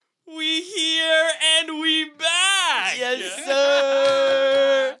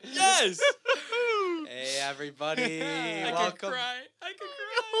everybody. I Welcome. could cry. I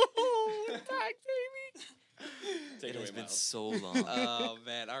could cry. Back, baby. Take It it away, has been Miles. so long. Oh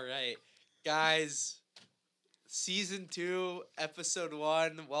man! All right, guys. Season 2, episode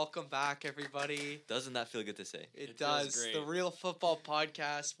 1. Welcome back, everybody. Doesn't that feel good to say? It It feels does. great. The Real Football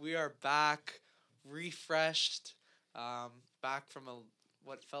Podcast. We are back, refreshed, back from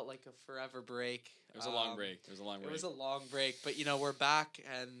what felt like a forever break. It was a long break. It was a long break. It was a long break, but we're back,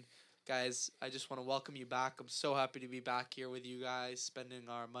 and guys, I just want to welcome you back. I'm so happy to be back here with you guys, spending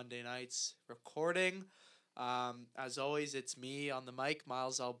our Monday nights recording. As always, it's me on the mic,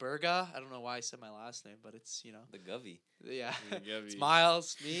 Miles Alberga. I don't know why I said my last name, but it's The Govey. yeah, Yeah, it's Govey.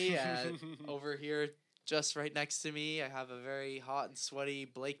 Miles, me, and over here, just right next to me, I have a very hot and sweaty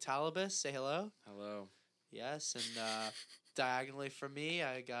Blake Talibus. Say hello. Hello. Yes, and diagonally from me,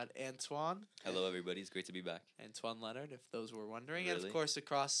 I got Antoine. Hello, everybody. It's great to be back. Antoine Leonard, if those were wondering. And Really? of course,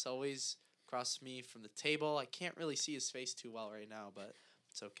 always across me from the table. I can't really see his face too well right now, but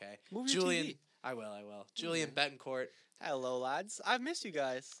it's okay. Move your Julian, TV. I will. Julian Betancourt. Hello, lads. I've missed you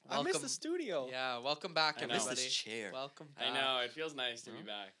guys. I missed Welcome. the studio. Yeah, welcome back, I know. Miss everybody. this chair. Welcome back. I know. It feels nice to be Huh?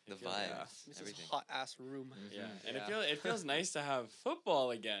 back. The It feels vibes. nice. This Everything. is hot ass room. Yeah, Mhm. and Yeah. it feels nice to have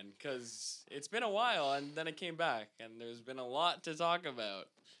football again because it's been a while and then it came back and there's been a lot to talk about.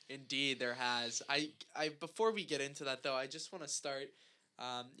 Indeed, there has. I before we get into that though, I just want to start,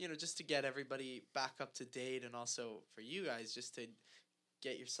 just to get everybody back up to date, and also for you guys, just to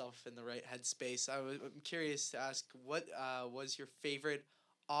get yourself in the right headspace. I'm curious to ask, what was your favorite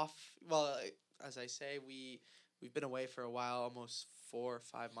off? Well, as I say, we've been away for a while, almost 4 or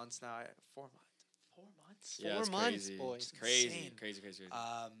 5 months now. 4 months. 4 months. Yeah, 4 it's months, crazy. boy. It's crazy. Insane. Crazy.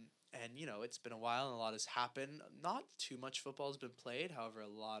 And it's been a while and a lot has happened. Not too much football has been played. However, a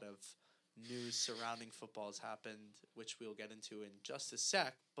lot of news surrounding football has happened, which we'll get into in just a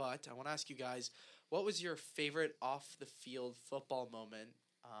sec. But I want to ask you guys, what was your favorite off the field football moment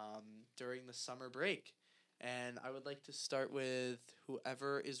during the summer break? And I would like to start with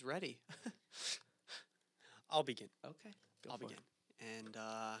whoever is ready. I'll begin. Okay, I'll for begin. And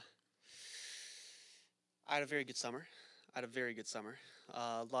I had a very good summer.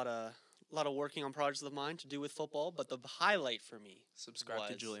 A lot of working on projects of mine to do with football, but the highlight for me. Subscribe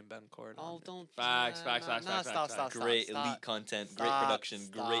to was- Julian Bencourt. Oh, don't. Facts, facts, nah, facts, nah, facts, stop, facts, stop, facts. Great stop, elite stop. content, great Stop, production,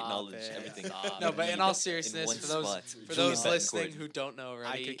 great stop knowledge, it. everything. Stop No, it. but in all seriousness, one for those spot. for Julian those Betancourt. listening who don't know I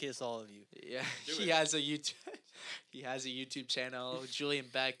already, could kiss all of you. yeah, Do he it. has a YouTube. He has a YouTube channel, Julian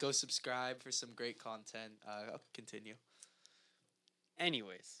Beck. Go subscribe for some great content. Continue.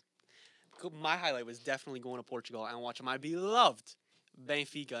 Anyways, my highlight was definitely going to Portugal and watching my beloved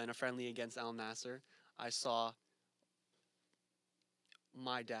Benfica in a friendly against Al Nasser. I saw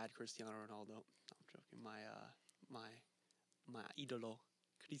my dad, Cristiano Ronaldo. I'm joking. My idolo,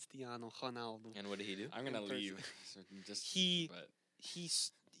 Cristiano Ronaldo. And what did he do? I'm gonna in person. leave. So just He- but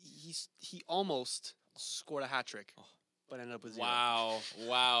He almost scored a hat trick, Oh. but ended up with 0.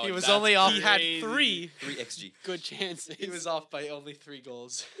 wow. He was that's only off- He had crazy. 3 3 XG. good chances. He was off by only 3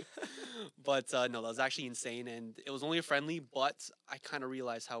 goals. But no, that was actually insane, and it was only a friendly. But I kind of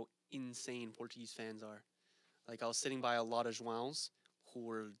realized how insane Portuguese fans are. Like I was sitting by a lot of Joãos who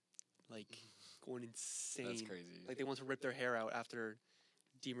were like going insane. That's crazy. Like they want to rip their hair out after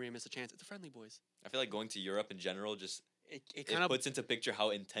Di Maria missed a chance. It's a friendly, boys. I feel like going to Europe in general just It it kind of puts into picture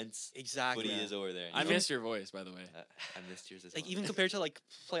how intense exactly. footy is over there. I You know? missed your voice, by the way. I missed yours as Like well. even compared to like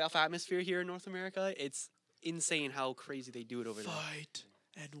playoff atmosphere here in North America, it's insane how crazy they do it over Fight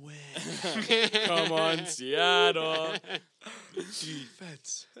and win. Come on, Seattle.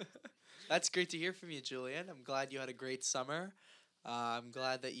 Defense. That's great to hear from you, Julian. I'm glad you had a great summer. I'm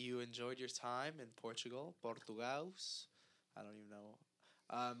glad that you enjoyed your time in Portugal, Portugaus. I don't even know.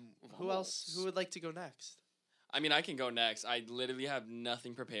 Who else? Who would like to go next? I mean, I can go next. I literally have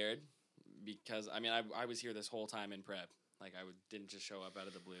nothing prepared because I was here this whole time in prep. Like didn't just show up out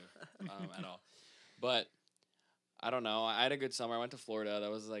of the blue at all. But I don't know. I had a good summer. I went to Florida.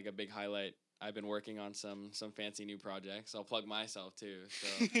 That was like a big highlight. I've been working on some fancy new projects. I'll plug myself too.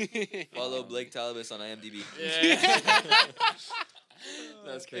 So Follow Blake Talibus on IMDb. yeah.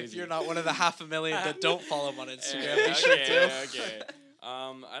 That's If crazy. you're not one of the 500,000 that don't follow him on Instagram, Yeah, be sure to. okay.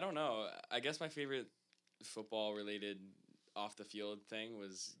 I don't know. I guess my favorite football related off the field thing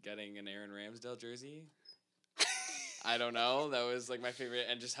was getting an Aaron Ramsdale jersey. I don't know. That was like my favorite,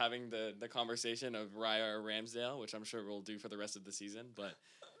 and just having the conversation of Raya or Ramsdale, which I'm sure we'll do for the rest of the season. But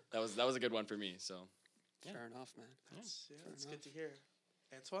that was a good one for me. So Yeah. Fair enough, man. That's Fair good to hear.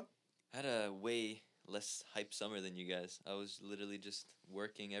 Antoine? I had a way less hype summer than you guys. I was literally just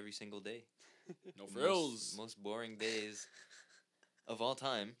working every single day. no The frills. most boring days of all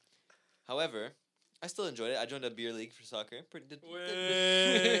time. However, I still enjoyed it. I joined a beer league for soccer.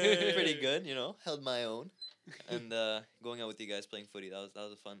 Way. Pretty good, you know. Held my own, and going out with you guys playing footy. That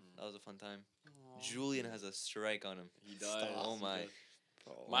was a fun time. Julian has a strike on him. He does. Oh my.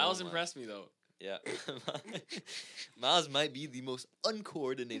 Miles Oh my. impressed me though. Yeah. Miles might be the most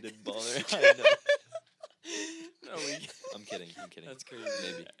uncoordinated baller I know. No, I'm kidding. that's crazy.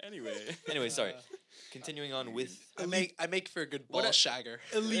 Maybe. Anyway, Sorry. Continuing on with I make for a good ball What a- shagger.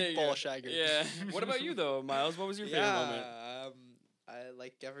 There Elite you ball go. shagger. Yeah. What about you though, Miles? What was your favorite moment? I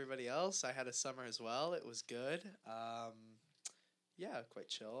like everybody else. I had a summer as well. It was good. Yeah, quite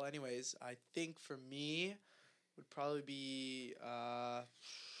chill. Anyways, I think for me would probably be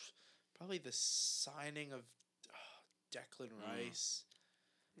probably the signing of Declan Rice.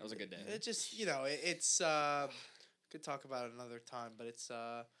 That was a good day. It just it's could talk about it another time, but it's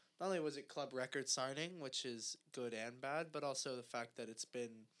not only was it club record signing, which is good and bad, but also the fact that it's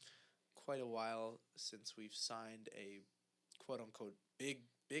been quite a while since we've signed a quote unquote big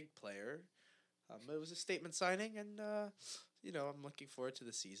player. It was a statement signing, and I'm looking forward to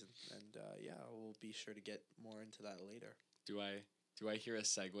the season, and we'll be sure to get more into that later. Do I hear a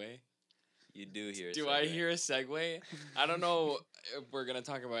segue? you do hear. Do I hear a segue? I don't know if we're going to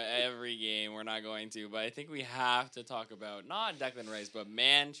talk about every game. We're not going to. But I think we have to talk about, not Declan Rice, but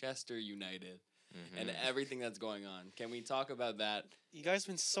Manchester United and everything that's going on. Can we talk about that? You guys have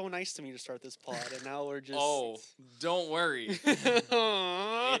been so nice to me to start this pod, and now we're just. Oh, don't worry. it's It's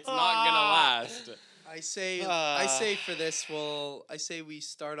not going to last. I say for this, I say we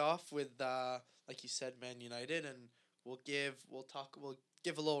start off with like you said, Man United, and we'll give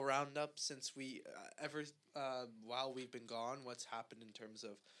a little roundup since we while we've been gone, what's happened in terms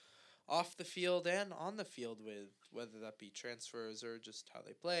of off the field and on the field, with whether that be transfers or just how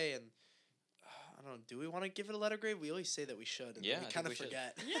they play. And I don't know, do we want to give it a letter grade? We always say that we should, and Yeah, then I we think kind of we should.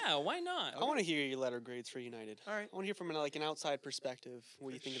 forget. Yeah, why not? I want to hear your letter grades for United. All right. I want to hear from an outside perspective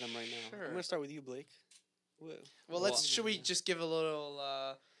what you think of them right now. Sure. I'm gonna start with you, Blake. Well, should we just give a little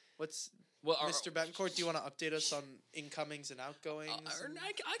what's Well, Mr. Betancourt, do you want to update us on incomings and outgoings?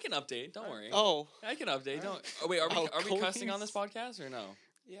 I can update. Don't worry. Oh, I can update. Alright. Don't. Oh wait, are we cussing on Outgoings? this podcast or no?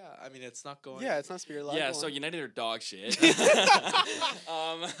 Yeah, I mean it's not going. yeah, it's not Spirit Live. Yeah, go so on. United are dog shit.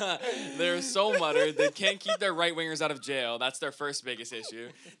 They're so muttered. They can't keep their right wingers out of jail. That's their first biggest issue.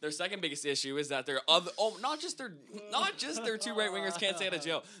 Their second biggest issue is that their not just their two right wingers can't stay out of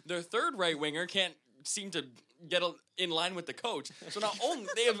jail. Their third right winger can't seem to get in line with the coach. So not only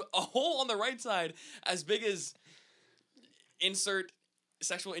they have a hole on the right side as big as insert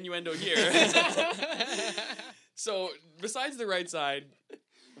sexual innuendo here. So besides the right side,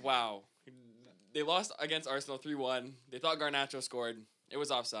 wow. They lost against Arsenal 3-1. They thought Garnacho scored. It was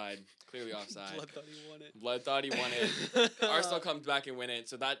offside. Clearly offside. Blood thought he won it. Blood thought he won it. Arsenal comes back and win it.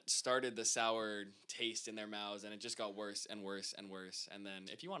 So that started the sour taste in their mouths, and it just got worse and worse and worse. And then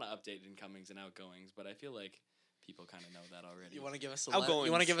if you want to update incomings and outgoings, but I feel like people kind of know that already. You want to give us a Outgoings,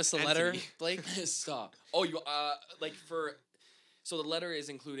 You want to give us a letter, Anthony. Blake? Stop. Oh, you so the letter is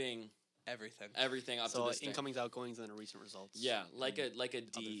including Everything. up So to this thing. incomings, outgoings, and then recent results. Yeah, like a Other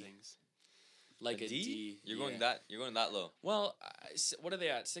D, things. like A a D? D. You're yeah. going that low. Well, what are they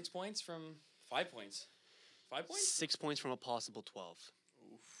at? 6 points from 5 points. 5 points? 6 points from a possible 12.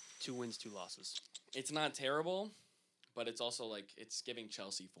 2 wins, 2 losses. It's not terrible, but it's also like it's giving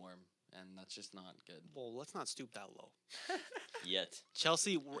Chelsea form, and that's just not good. Well, let's not stoop that low. Yet.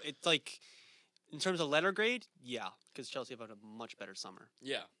 Chelsea, it's like, in terms of letter grade, yeah, because Chelsea have had a much better summer.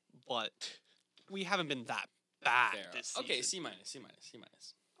 Yeah, But we haven't been that bad fair. this Okay, season. C minus, C minus, C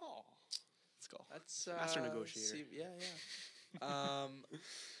minus. Oh, let's go. That's Master negotiator. Yeah.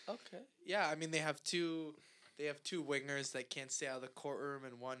 Okay. Yeah, I mean they have two wingers that can't stay out of the courtroom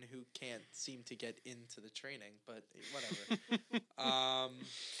and one who can't seem to get into the training, but whatever.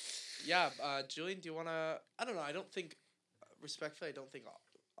 Julian, do you want to I don't know, I don't think respectfully I don't think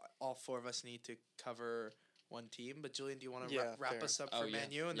all four of us need to cover one team, but Julian, do you want to Yeah, wrap fair. us up Oh, for yeah.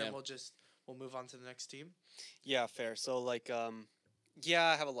 Man U and Yeah. then we'll move on to the next team? Yeah, fair. So, like, yeah,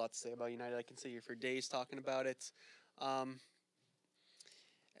 I have a lot to say about United. I can sit here for days talking about it.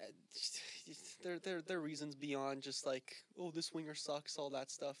 There are reasons beyond just like, oh, this winger sucks, all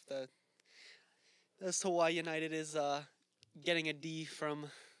that stuff. As to why United is getting a D from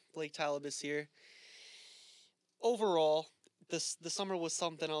Blake Talibus here. Overall, the summer was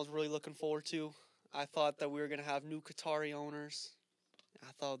something I was really looking forward to. I thought that we were gonna have new Qatari owners.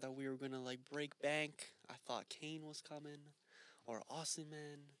 I thought that we were gonna like break bank. I thought Kane was coming, or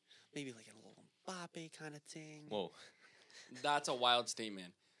Osimhen, maybe like a little Mbappe kind of thing. Whoa. That's a wild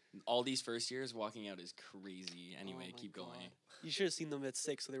statement. All these first years walking out is crazy. Anyway, my keep God. going. You should have seen them at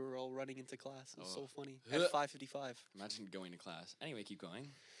 6, so they were all running into class. It was Oh. so funny. At 5:55. Imagine going to class. Anyway, keep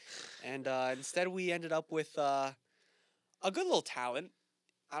going. And instead, we ended up with a good little talent.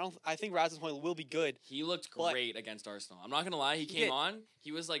 I think Rasmus Højlund will be good. He looked But- great against Arsenal. I'm not gonna lie. He came on.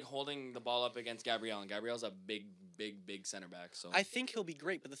 He was like holding the ball up against Gabriel, and Gabriel's a big center back. So I think he'll be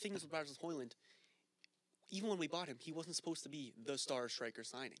great, but the thing is with Rasmus Højlund, even when we bought him, he wasn't supposed to be the star striker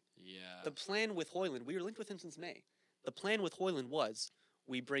signing. yeah. The plan with Højlund, we were linked with him since May. The plan with Højlund was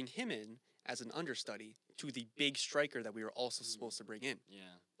we bring him in as an understudy to the big striker that we were also supposed to bring in,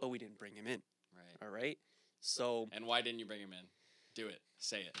 yeah. but we didn't bring him in. Right. All right? So And why didn't you bring him in? Do it.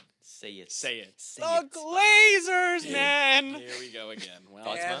 Say it. Say it. Say it. Say the it. Glazers, man. Here we go again. Well,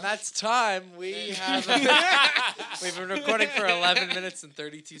 Thoughts, And man? that's time. We have we've been recording for 11 minutes and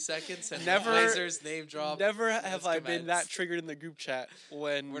 32 seconds, and Never- the Blazers name drop. Never have Let's I been that commence. triggered in the group chat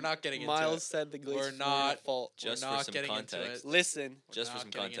when We're not getting into Miles it. said the Glazers We're were not- at fault. Just We're for not some getting into context. it. Listen, We're Just for not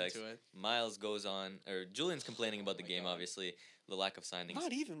some getting context, into it. Miles goes on, or Julian's complaining about the my game, God. obviously, the lack of signings.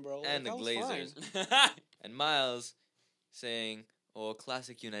 not even, bro. And Like, the I was Glazers. fine. And Miles saying, "Oh,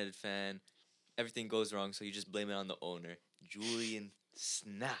 classic United fan. Everything goes wrong, so you just blame it on the owner." Julian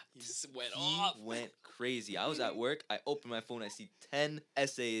snapped. He just went He off. went crazy. I was at work. I opened my phone. I see 10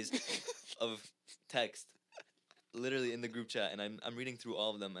 essays of text, literally in the group chat, and I'm reading through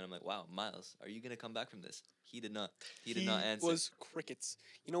all of them, and I'm like, "Wow, Miles, are you gonna come back from this?" He did not. He did not answer. Was crickets.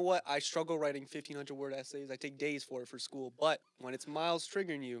 You know what? I struggle writing 1,500 word essays. I take days for it for school. But when it's Miles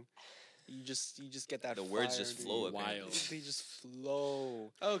triggering you, you just get that. The words fire, just dude. flow. Wild. Apparently. They just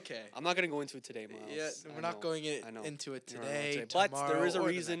flow. Okay. I'm not gonna go into it today, Miles. Yeah, I we're not know going I know. into it We're not today, today. But tomorrow, there is a or the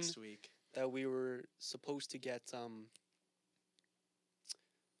reason- next week. that we were supposed to get.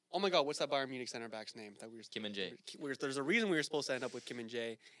 Oh my God, what's that Bayern Munich center back's name? That we were. Kim and Jay. There's a reason we were supposed to end up with Kim and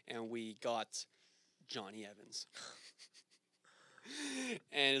Jay, and we got Johnny Evans.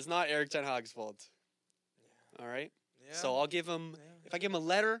 And it's not Eric Ten Hag's fault. All right. Yeah. So I'll give him. Yeah. If I give him a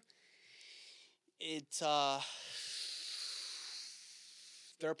letter,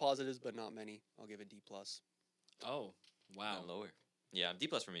 there are positives, but not many. I'll give it D plus. Oh, wow. And lower. Yeah, D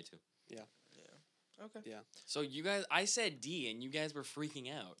plus for me too. Okay. So you guys, I said D, and you guys were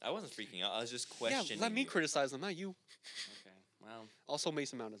freaking out. I wasn't freaking out. I was just questioning. Yeah, let me you. criticize them, not you. Okay. Well, Also,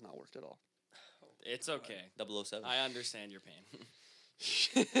 Mason Mount has not worked at all. it's okay. 007. I understand your pain.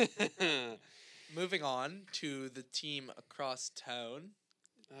 Moving on to the team across town,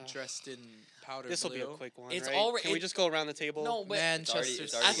 dressed in powder This will blue. be a quick one. It's right? already- Can we just go around the table? No, but Manchester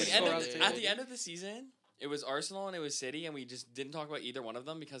it's already at the getting end around of the the, table. at the end of the season, it was Arsenal and it was City, and we just didn't talk about either one of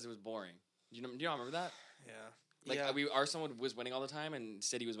them because it was boring. Do you not remember that? Yeah. Like Yeah. Arsenal was winning all the time, and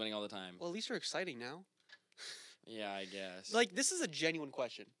City was winning all the time. Well, at least they're exciting now. Yeah, I guess. Like, this is a genuine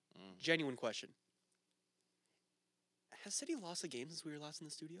question. Mm. Genuine question. Has City lost a game since we were last in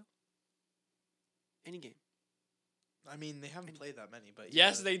the studio? Any game? I mean, they haven't played that many, but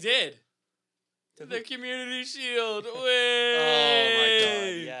Yes, yeah. they did. To The who? Community Shield. Oh my God!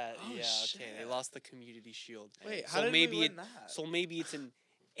 Way. Yeah, Oh, yeah. Okay, shit. they lost the Community Shield. Wait, So how did maybe we win it- that? So maybe it's an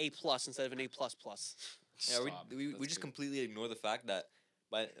A plus instead of an A plus plus. Yeah, Stop. we That's just good. completely ignore the fact that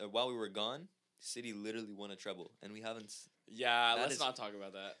while we were gone, City literally won a treble, and we haven't. Yeah, That let's is- not talk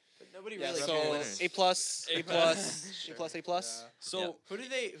about that. But nobody Yeah, really so- cares. winners. A plus, A A plus, Sure. A plus, A plus. Yeah. So Yeah.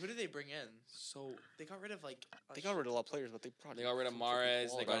 Who did they bring in? so They got rid of like. They got rid of a lot of players, but they probably They got rid of some fucking Mahrez, they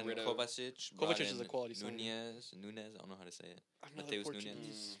quality. got Brought in rid of- Kovacic. Kovacic brought is in a quality signing. Nunez. I don't know how to say it. Another Mateus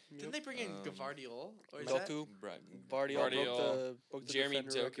Portuguese. Didn't they bring in Um, Gavardiol? Or is that? Doku, Bra- Vardiol broke the Jeremy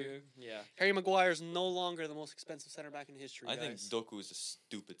defender record. Doku. Yeah. Harry Maguire is no longer the most expensive center back in history. I think guys. Doku is a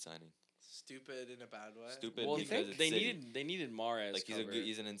stupid signing. Stupid in a bad way. Stupid Well, because it's they City. needed Mahrez. Like covered.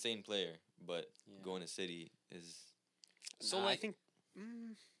 he's an insane player, but Yeah. going to City is So, Nah, like-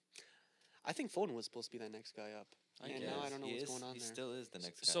 I think Foden was supposed to be that next guy up. And now I don't know He what's is- going on He there. still is the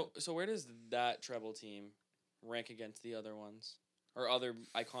next guy. So where does that treble team rank against the other ones or other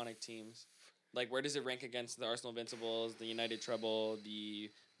iconic teams? Like where does it rank against the Arsenal Invincibles, the United treble,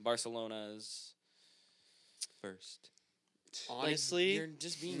 the Barcelonas? first. Honestly, you're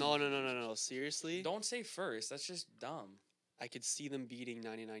just being no. Seriously, Don't say first. That's just dumb. I could see them beating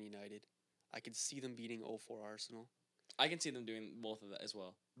 99 United. I could see them beating 04 Arsenal. I can see them doing both of that as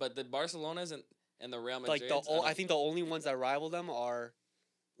well. But the Barcelonas and the Real Like Madrid. I think the only ones that rival them are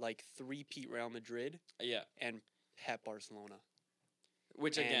like 3-peat Real Madrid yeah. and Pep Barcelona.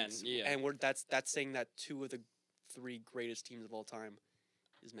 Which again, yeah. And that's saying that 2 of the 3 greatest teams of all time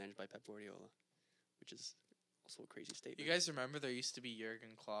is managed by Pep Guardiola, which is also a crazy statement. You guys remember there used to be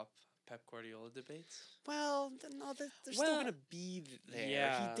Jurgen Klopp, Pep Guardiola debates? Well, no, they're still Well, gonna be there.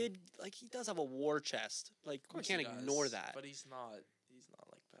 yeah. He does have a war chest. Like, we can't ignore that. But he's not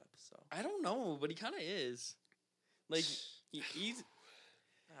like Pep. So I don't know, but he kind of is. Like he's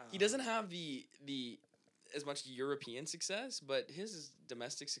I he don't doesn't know. have the as much European success, but his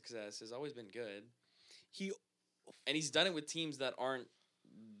domestic success has always been good. He And he's done it with teams that aren't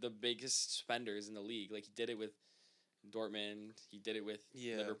the biggest spenders in the league. Like he did it with Dortmund. He did it with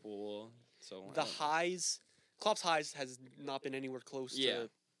Yeah. Liverpool. So I the don't know. highs, Klopp's highs has not been anywhere close Yeah. to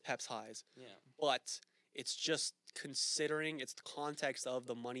Pep's highs. Yeah. But it's just considering it's the context of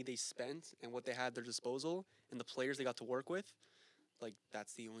the money they spent and what they had at their disposal and the players they got to work with. Like,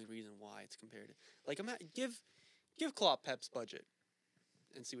 that's the only reason why it's compared. Like, give Klopp Pep's budget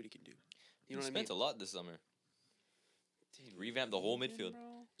and see what he can do. You know he what I mean? spent a lot this summer. He revamped the whole midfield.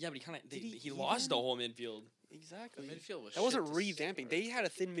 Yeah, but he kind of Did he he lost the even? whole midfield. The Exactly. midfield was That wasn't shit to revamping. start. They had a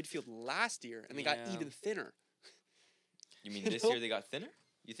thin midfield last year, and they got Yeah. even thinner. You mean You this know? year they got thinner?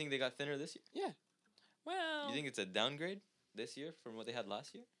 You think they got thinner this year? Well, You think it's a downgrade this year from what they had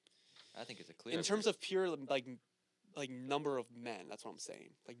last year? I think it's a clear. In terms of pure like number of men, that's what I'm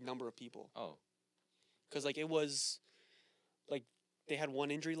saying. Like number of people. oh, Because like it was, like they had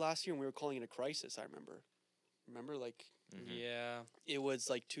one injury last year, and we were calling it a crisis. I remember. Remember, like mhm. yeah. it was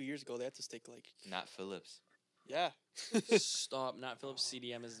like 2 years ago. They had to stick like Not Phillips. yeah. Stop. Nat Phillips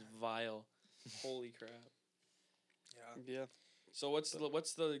CDM is vile. Holy crap. Yeah. Yeah. So what's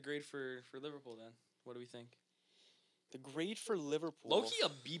the grade for Liverpool then? What do we think? The grade for Liverpool. Low-key a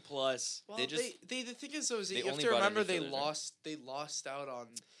B plus. Well, They just- the thing is though is that they you have only to brought in remember they midfielders, right? lost out on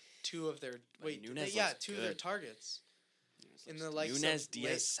two of their wait Nunez yeah looks two of their good. targets in the likes Nunez, of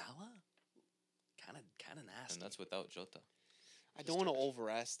Diaz, Salah. Kind of nasty. And that's without Jota. I don't want to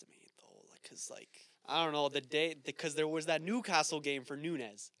overestimate though, like because like I don't know because there was that Newcastle game for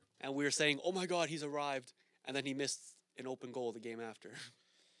Nunez, and we were saying, oh my God, he's arrived, and then he missed an open goal the game after.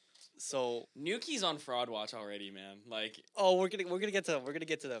 So Nuki's on fraud watch already, man. Like we're gonna get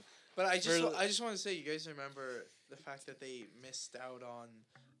to them. But I just We're- I just want to say you guys remember the fact that they missed out on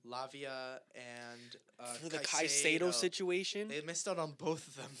Lavia and For the Caicedo situation, They missed out on both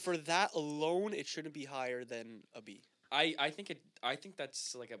of them. for that alone, it shouldn't be higher than a B. I think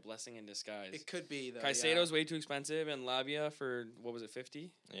that's like a blessing in disguise. It could be though. Caicedo's way too expensive, and Lavia for what was it,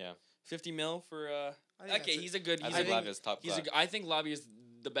 50? Yeah. 50 mil for I think okay, that's he's a good. I He's think a, Lavia's top he's class. a, I think Lavia's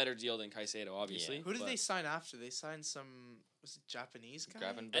the better deal than Caicedo, obviously. Yeah. Who did but- they sign after? They signed some was it Japanese guy?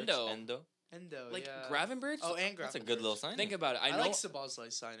 Gravenberch, Endo. Endo. like yeah. Gravenberch? Oh, and Gravenberch. That's a good little sign. Think about it. I I, know like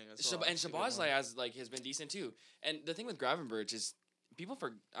Sabozlai signing as well. and That's a good Shabazlai one. has been decent too. And the thing with Gravenberch is people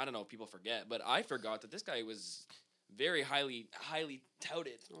forget, but I forgot that this guy was very highly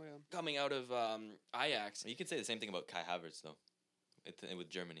touted Oh yeah. coming out of Ajax. You could say the same thing about Kai Havertz though, with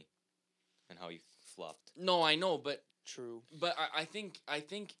Germany, and how he flopped. No, I know, but True. I think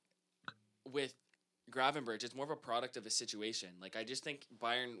with Gravenberch, it's more of a product of his situation. Like I just think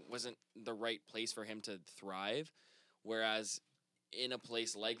Bayern wasn't the right place for him to thrive, whereas in a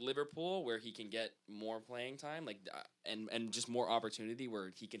place like Liverpool, where he can get more playing time, like and just more opportunity,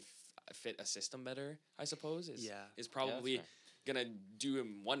 where he can fit a system better, I suppose is Yeah. is probably fair. gonna do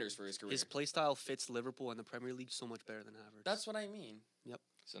him wonders for his career. His playstyle fits Liverpool and the Premier League so much better than Havertz. That's what I mean.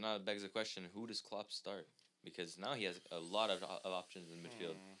 So now it begs the question: who does Klopp start? Because now he has a lot of options in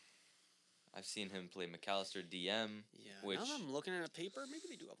midfield. I've seen him play McAllister DM. yeah. Which- Now that I'm looking at a paper, maybe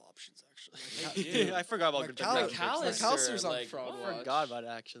they do have options actually. They do. I forgot about McAllister's on like, fraud what? I forgot about it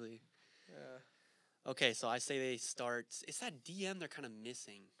actually. Yeah. Okay, so I say they start. It's that DM they're kind of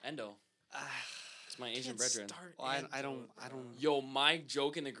missing. Endo. Ah, It's my Asian Can't brethren. start Well, I Endo, don't- bro. Yo, my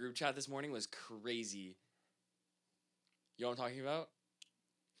joke in the group chat this morning was crazy. You know what I'm talking about?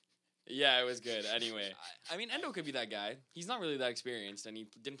 Yeah, it was good. Anyway, I mean, Endo could be that guy. He's not really that experienced, and he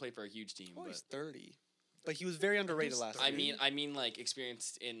didn't play for a huge team. oh, But he's 30, but he was very underrated He's last 30. year. I mean, like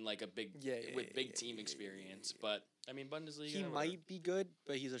experienced in like a big Yeah, with big yeah, team yeah, experience. yeah. But I mean, Bundesliga. He whatever. might be good,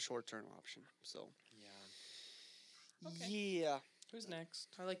 but he's a short-term option. So Yeah. Okay. yeah, Who's next?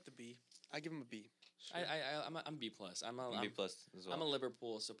 I like the B. I give him a B. I'm B plus. I'm B plus as well. I'm a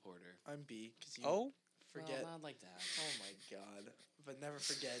Liverpool supporter. I'm B because you Oh, forget. Well, not like that. Oh my god! But never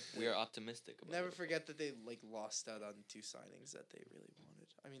forget. we that- are optimistic about Never it. forget that they like lost out on two signings that they really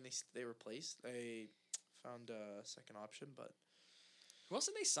wanted. I mean, they replaced. They found a second option, but Who else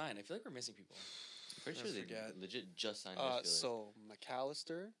did they sign? I feel like we're missing people. I'm pretty Never sure they forget. legit just signed midfielders. so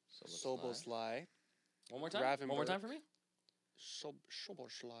McAllister, Soboslai, One more time. One more Gravenberch. time for me.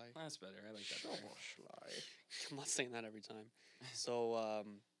 Soboslai. That's better. I like that. better. Szoboszlai. I'm not saying that every time. So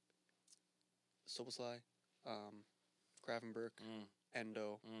Soboslai, Gravenberch, Mm.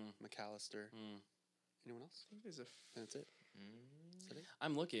 Endo, Mm, McAllister. mm. Anyone else? I think there's a That's it. Mm. Is that it?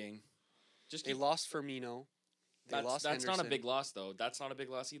 I'm looking. Just They keep- lost Firmino. They lost that's not a Henderson. big loss though. That's not a big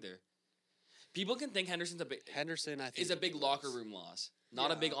loss either. People can think Henderson's a big Henderson, I think, is a big locker loss. room loss,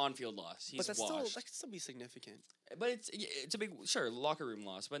 not a Yeah. big on-field loss. He's But that's washed. still that could still be significant. But it's a big locker room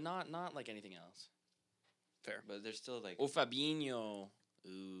loss, but not like anything else. Fair. But they're still like Oh, Fabinho.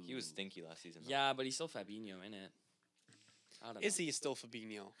 Ooh. he was stinky last season. though. Yeah, but he's still Fabinho in it. I don't know. Is he still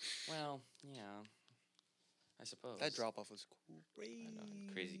Fabinho? Well, yeah. I suppose. That drop off was crazy. I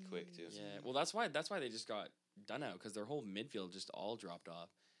know, crazy quick too. Yeah. Well, that's why they just got done out because their whole midfield just all dropped off,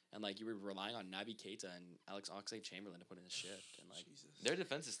 and like you were relying on Naby Keita and Alex Oxlade-Chamberlain to put in the shift, and like Jesus. Their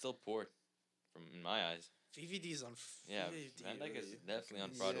defense is still poor, in my eyes. VVD's on. Yeah, VVD, Van Dijk is really. definitely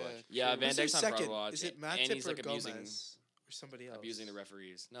on fraud watch. yeah, Who's Van their Dijk's on second? fraud watch. Is it and Matip he's or like abusing Gomez or somebody else? abusing the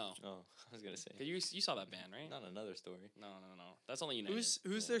referees. No, Oh, I was gonna say 'Cause you saw that ban, right? not another story. No. That's only United. Who's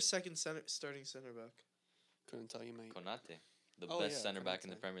Yeah. their second starting center back? Couldn't tell you, mate. Konate, the Oh, best yeah, center back in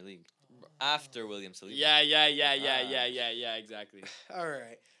the Konate. Premier League, after William Saliba. Yeah, exactly. All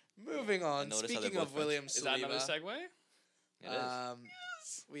right, moving on. notice how they're Speaking of both William Is that another Saliba, segue? It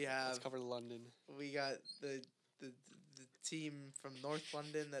is. we Let's have cover London. we got the team from North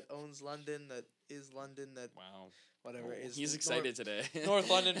London that owns London, that is London, that Wow. whatever is. He's excited today. North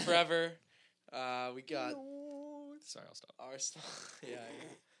London forever. We got Sorry, I'll stop. Arsenal.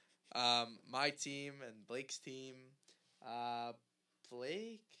 My team and Blake's team.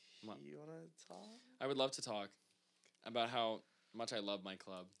 Blake, What? you wanna talk? I would love to talk about how much I love my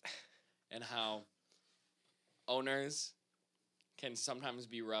club and how owners can sometimes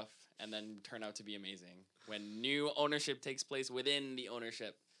be rough and then turn out to be amazing when new ownership takes place within the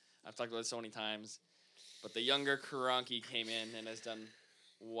ownership. I've talked about this so many times, but the younger Karanki came in and has done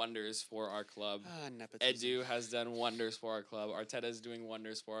wonders for our club. Nepotism. Edu has done wonders for our club. Arteta is doing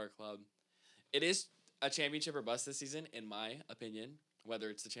wonders for our club. It is a championship or bust this season, in my opinion, whether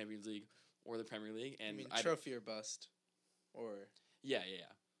it's the Champions League or the Premier League. I And mean, I trophy or bust, or yeah.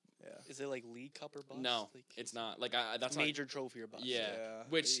 Is it like League Cup or bust? No, Like, it's not. Like that's major trophy or bust. Yeah.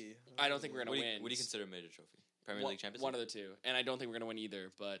 Which Hey. I don't think we're gonna What win. do you consider a major trophy? Premier One- League, Champions One League? of the two, and I don't think we're gonna win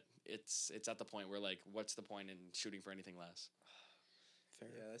either. But it's at the point where like, what's the point in shooting for anything less? Fair.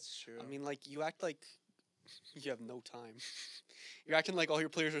 Yeah, that's true. I mean, like you act like you have no time. You're acting like all your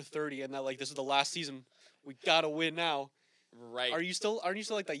players are 30 and that like this is the last season. We gotta win now. Right. Aren't you still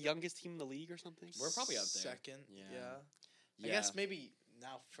like the youngest team in the league or something? We're probably up there. Second. Yeah. Yeah. I guess maybe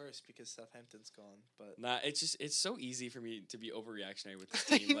now first because Southampton's gone, but Nah, it's so easy for me to be overreactionary with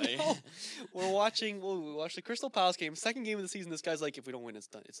this I team. Like, know. we watched the Crystal Palace game, second game of the season. This guy's like, if we don't win, it's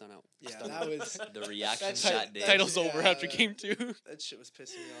done. It's done out. yeah, done. that was The reaction That's that day. Title's over Yeah. after game 2. that shit was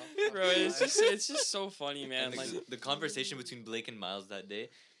pissing me off. bro, it's just so funny, man. And Like, the conversation between Blake and Miles that day,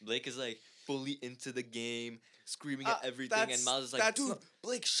 Blake is like fully into the game, screaming at everything, and that's- Miles is like, that's "Dude, not-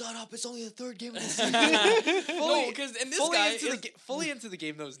 Blake, shut up! It's only the third game of the season." no, because and this fully guy into is, fully into the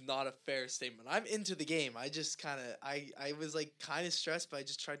game though is not a fair statement. I'm into the game. I just kind of I was like kind of stressed, but I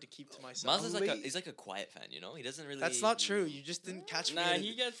just tried to keep to myself. Miles is like he's like a quiet fan, you know. He doesn't really. That's not true. You just didn't catch nah, me.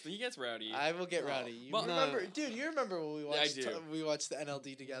 he gets rowdy. I will get rowdy. You But- remember, No. dude? You remember when we Yeah, I watched do. we watched the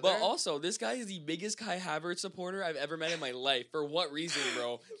NLD together? But also, this guy is the biggest Kai Havertz supporter I've ever met in my life. For what reason,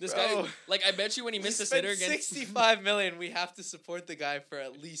 bro? This Bro. guy, like, I bet you when he we missed a spent sitter against. 65 million. We have to support the guy for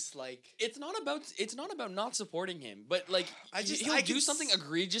at least like. It's not about not supporting him, but like I just- he'll I do can something s-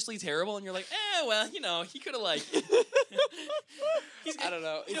 egregiously terrible, and you're like, well, you know, he could have like. He's I don't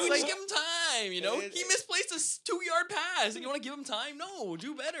know. You It's know, like just give him time. You know, It- he misplaced a 2-yard pass, and you want to give him time? No,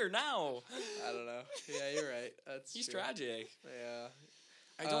 do better now. I don't know. Yeah, you're right. That's He's true. tragic. Yeah,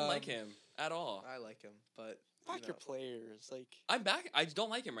 I don't like Um, him at all. I like him, but Back you your know. players. Like, I'm back. I don't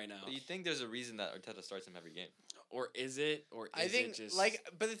like him right now. But you think there's a reason that Arteta starts him every game? Or is it? Or is I think it just like,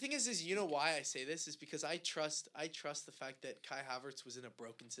 but the thing is you know why I say this is because I trust the fact that Kai Havertz was in a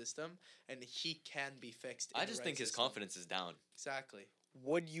broken system and he can be fixed. I in the just right think his system. confidence is down. Exactly.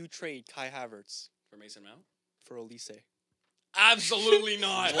 would you trade Kai Havertz for Mason Mount? for Elise? Absolutely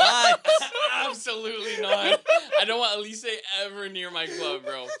not. What? Absolutely not. I don't want Elise ever near my club,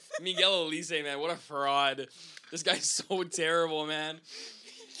 bro. Miguel Elise, man, what a fraud. This guy's so terrible, man.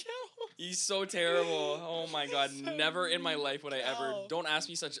 He's so terrible. Oh my god. Never in my life would I ever. Don't ask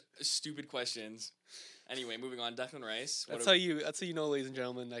me such stupid questions. Anyway, moving on. Declan Rice. That's how you know, ladies and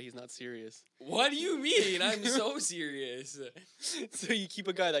gentlemen, that he's not serious. What do you mean? I'm so serious. So you keep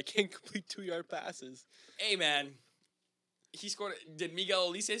a guy that can't complete 2-yard passes. Hey, man. He scored. Did Miguel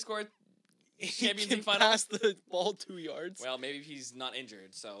Elise score He Champions can League final. pass the ball 2 yards. Well, maybe if he's not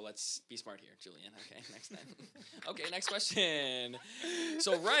injured. So let's be smart here, Julian. Okay, next time. Okay, next question.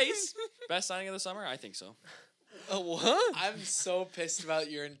 So Rice, best signing of the summer? I think so. What? I'm so pissed about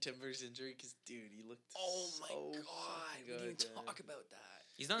Aaron Timber's injury because, dude, he looked. Oh my so god, fucking we didn't good, man. talk about that.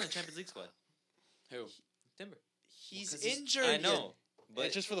 He's not in the Champions League squad. Who? Timber. He's 'cause he's- injured. I know, But but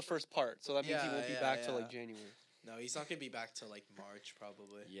it's just for the first part, so that means he Yeah, won't be yeah, back till yeah. like January. No, he's not gonna be back till like March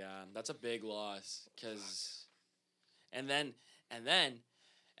probably. Yeah, that's a big loss. Cause, and then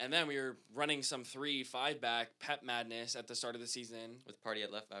we were running some 3-5 back Pep madness at the start of the season. with Party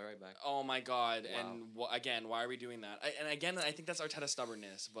at left back, right back. Oh my god! Wow. And again, why are we doing that? I think that's Arteta's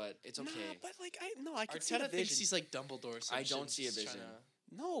stubbornness, but it's okay. Nah, but like I can see the Arteta thinks vision. he's like Dumbledore. Or some I shit, don't see a just vision.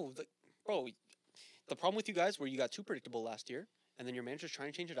 tryna- No, bro. The problem with you guys where you got too predictable last year, and then your manager's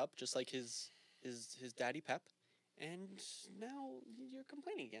trying to change it up, just like his daddy Pep, and now you're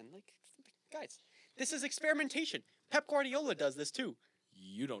complaining again. Like, guys, this is experimentation. Pep Guardiola does this too.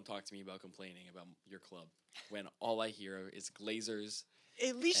 You don't talk to me about complaining about your club when all I hear is Glazers.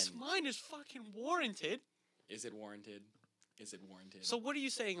 At least And- mine is fucking warranted. Is it warranted? Is it warranted? So what are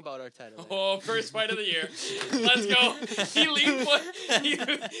you saying about Arteta? then? Oh, first fight of the year. Let's go. He leaned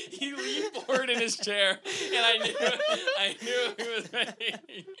he leaned forward in his chair, and I knew he was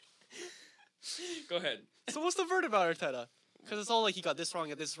ready. Go ahead. So what's the verdict about Arteta? Because it's all like he got this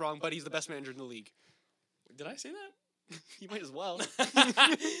wrong, but he's the best manager in the league. Did I say that? You might as well.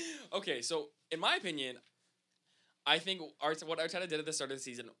 Okay, so in my opinion, I think what Arteta did at the start of the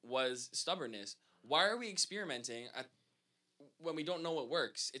season was stubbornness. Why are we experimenting when we don't know what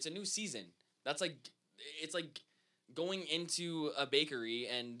works? It's a new season. It's like going into a bakery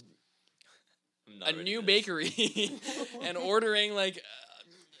and I'm not a ready new for this. bakery and ordering like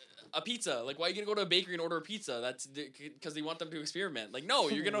a pizza. Like, why are you gonna go to a bakery and order a pizza? That's because they want them to experiment. Like, no,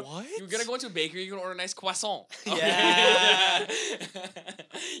 you're gonna What? you're gonna go into a bakery. You're gonna order a nice croissant. Yeah.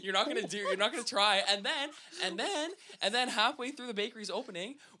 You're not gonna try, and then halfway through the bakery's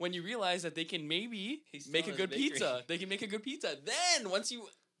opening, when you realize that they can maybe He's make a still in good the bakery. pizza, they can make a good pizza. Then once you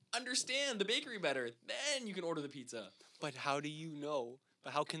understand the bakery better, then you can order the pizza. But how do you know?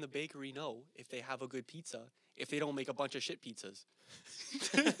 But how can the bakery know if they have a good pizza if they don't make a bunch of shit pizzas?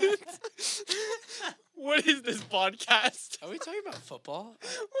 What is this podcast? Are we talking about football?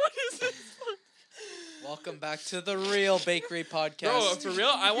 What is this? Welcome back to the Real Bakery Podcast. Bro, for real,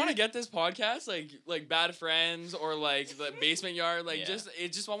 I want to get this podcast like Bad Friends or like the Basement Yard, like Yeah.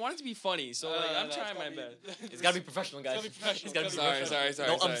 I want it to be funny. So like I'm trying my best. It's gotta be professional, guys. gotta be professional, It's gotta be gotta be Sorry, professional.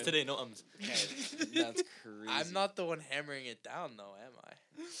 sorry. No ums today. No ums. That's crazy. I'm not the one hammering it down, though, am I?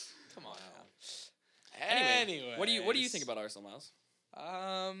 Come on. Anyway, what do you think about Arsenal, Miles?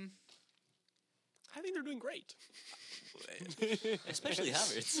 I think they're doing great. Especially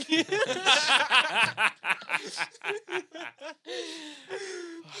Havertz.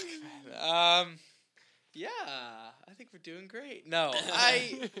 Yeah, I think we're doing great. No,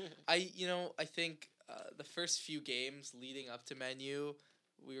 I think the first few games leading up to Man U,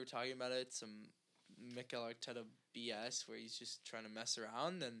 we were talking about it, some Mikel Arteta BS where he's just trying to mess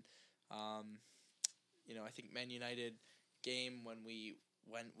around, and I think Man United game when we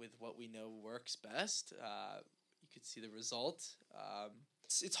went with what we know works best, you could see the result.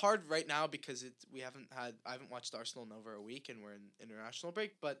 It's hard right now because I haven't watched Arsenal in over a week and we're in international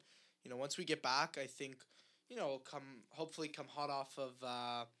break, but once we get back, I think hopefully come hot off of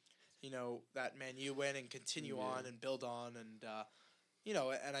that Man U win and continue on and build on, and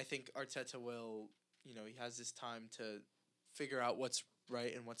and I think Arteta will he has this time to figure out what's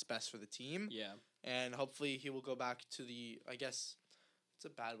right and what's best for the team. Yeah. And hopefully he will go back to the, I guess it's a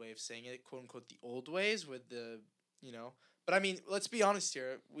bad way of saying it, quote unquote, the old ways with the, But I mean, let's be honest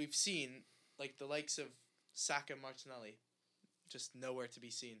here. We've seen, like, the likes of Saka and Martinelli just nowhere to be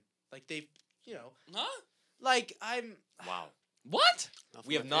seen. Like, they've, Huh? like, I'm... Wow. What?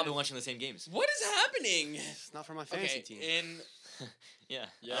 We have not been watching the same games. What is happening? It's not for my fantasy Okay, team. Yeah.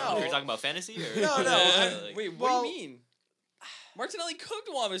 Yeah. I don't know if No. you're talking about fantasy or No, Wait, what well- do you mean? Martinelli cooked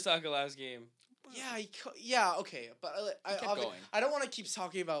Wan-Bissaka last game. Yeah, okay. But I Kept going. I don't want to keep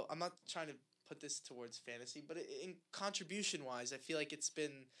talking about... I'm not trying to put this towards fantasy, but in contribution-wise, I feel like it's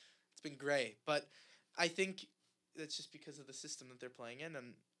been great. But I think that's just because of the system that they're playing in,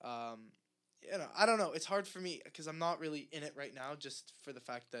 and I don't know. It's hard for me because I'm not really in it right now, just for the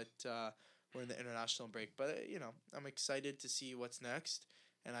fact that we're in the international break. But I'm excited to see what's next,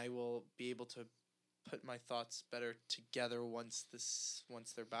 and I will be able to put my thoughts better together once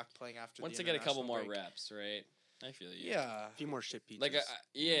they're back playing after. Once the they get a couple international more break. reps, right? I feel you. Yeah. A few more shit pizzas. Like,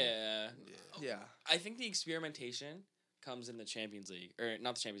 yeah. Yeah. I think the experimentation comes in the Champions League, or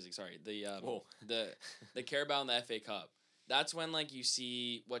not the Champions League. Sorry, Whoa. the Carabao and the FA Cup. That's when like you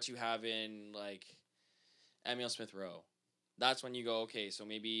see what you have in like Emile Smith Rowe. That's when you go, okay, so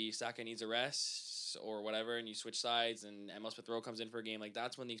maybe Saka needs a rest or whatever, and you switch sides, and Emile Smith Rowe comes in for a game. Like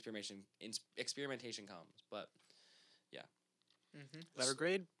that's when the experimentation comes. But Letter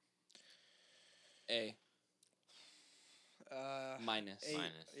grade? A minus. A,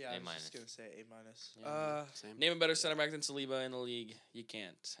 Minus. Yeah, A I was minus. just gonna say A minus. Yeah. Same. Name a better center back than Saliba in the league. You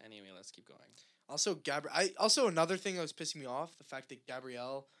can't. Anyway, let's keep going. Also, another thing that was pissing me off, the fact that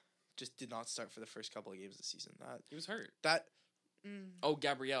Gabriel just did not start for the first couple of games of the season. He was hurt. Mm, Oh,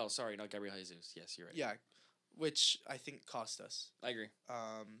 Gabriel. Sorry, not Gabriel Jesus. Yes, you're right. yeah, which I think cost us. I agree.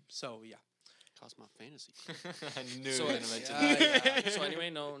 So yeah. Cost my fantasy. I knew So you were gonna mention yeah, that. yeah. So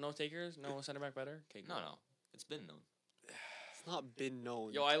anyway, no takers, no center back better. Okay, No, no, it's been known It's not been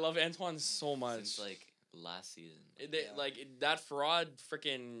known. Yo, I love Antoine so much. since like last season. That fraud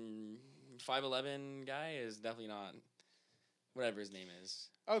freaking 5'11" guy is definitely not whatever his name is.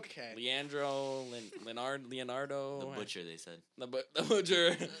 Okay. Leandro, Leonardo, The butcher, they said. the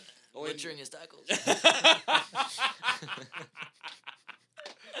butcher, Butchering his tackles.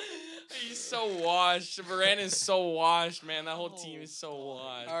 He's so washed. Varane is so washed, man. That whole team is so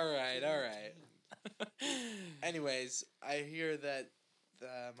washed. All right. Anyways, I hear that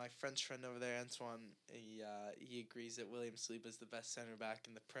my French friend over there, Antoine, he agrees that William Saliba is the best center back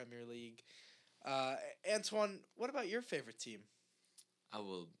in the Premier League. Antoine, what about your favorite team?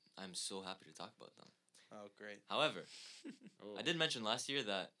 I'm so happy to talk about them. Oh, great. However, Oh. I did mention last year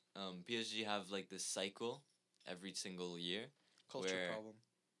that PSG have like this cycle every single year, Culture Where- problem.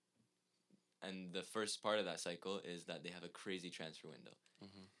 and the first part of that cycle is that they have a crazy transfer window,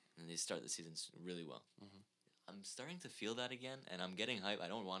 Mhm. and they start the seasons really well. Mhm. I'm starting to feel that again, and I'm getting hype. I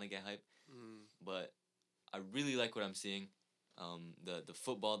don't want to get hype, Mm. but I really like what I'm seeing. The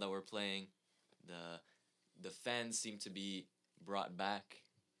football that we're playing, the fans seem to be brought back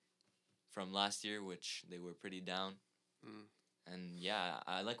from last year, which they were pretty down. Mm. And yeah,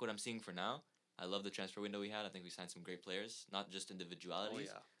 I like what I'm seeing for now. I love the transfer window we had. I think we signed some great players, not just Oh individualities,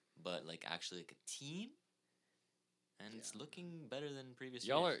 yeah. but like actually like a team. And it's looking better than previous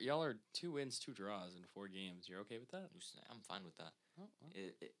Y'all years. are 2 wins, 2 draws in 4 games. You're okay with that? I'm fine with that. Oh, well,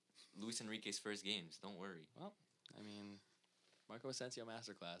 Luis Enrique's first games. Don't worry. I mean, Marco Asensio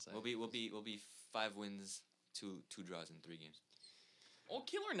masterclass. We'll be 5 wins, two draws in 3 games. Oh,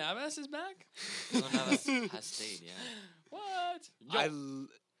 Keylor Navas is back. Keylor Navas has stayed, yeah. What? Yo,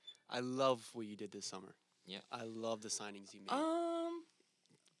 I love what you did this summer. Yeah. I love the signings you made.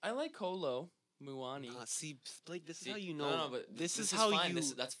 I like Kolo Muani. See, Blake, this is See, how you no, know. no, but this is is how fine. you.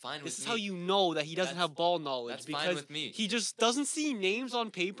 That's fine with This is me. how you know that he doesn't That's- have ball knowledge That's because fine with me. he just doesn't see names on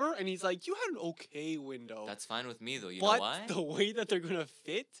paper and he's like, "You had an okay window." That's fine with me though. You but know why? the way that they're gonna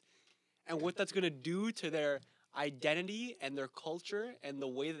fit and what that's gonna do to their identity and their culture and the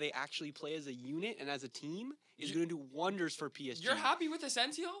way that they actually play as a unit and as a team is You- gonna do wonders for PSG. You're happy with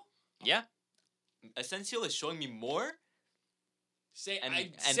Asensio? Yeah. Asensio is showing me more, Say And-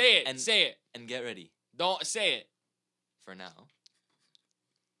 say it. and- Say it. and get ready Don't say it. for now.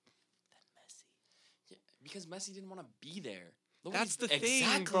 Then Messi. Yeah, because Messi didn't want to be there. Look That's the Exactly,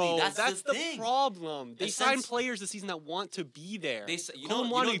 thing, bro. that's That's, the the thing. problem. They sign Asens- players this season that want to be there. You Colin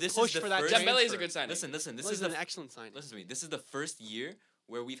know, Wadi this pushed is the for that first. Dembele is a transfer. good signing. Listen. This This is an the excellent signing. listen to me. This is the first year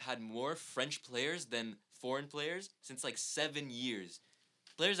where we've had more French players than foreign players since like 7 years.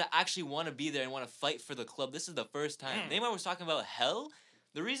 Players that actually want to be there and want to fight for the club. This is the first time. Neymar was talking about hell.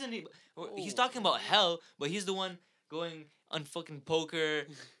 The reason he's talking about hell, but he's the one going on fucking poker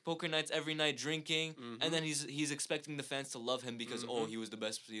nights every night drinking, and then he's expecting the fans to love him because he was the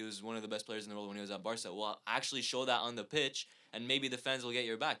best. He was one of the best players in the world when he was at Barca. Well, actually show that on the pitch, and maybe the fans will get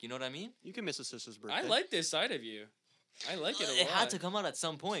your back. You know what I mean? You can miss a sister's birthday. I like this side of you. I like it a lot. It had to come out at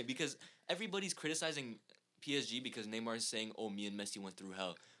some point because everybody's criticizing PSG because Neymar is saying, "Oh, me and Messi went through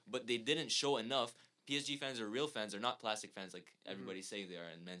hell," but they didn't show enough. PSG fans are real fans. They're not plastic fans like everybody's saying they are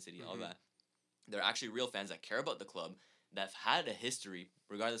in Man City. All that. They're actually real fans that care about the club. That've had a history,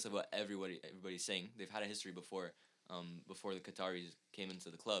 regardless of what everybody's saying. They've had a history before the Qataris came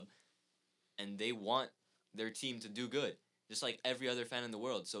into the club, and they want their team to do good, just like every other fan in the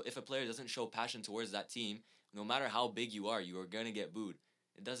world. So if a player doesn't show passion towards that team, no matter how big you are gonna get booed.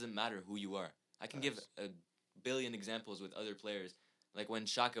 It doesn't matter who you are. I can give a billion examples with other players, like when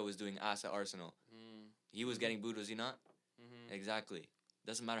Xhaka was doing ass at Arsenal. He was getting booed, was he not? Exactly.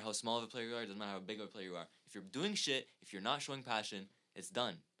 Doesn't matter how small of a player you are. Doesn't matter how big of a player you are. If you're doing shit, if you're not showing passion, it's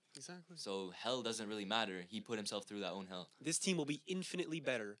done. Exactly. So hell doesn't really matter. He put himself through that own hell. This team will be infinitely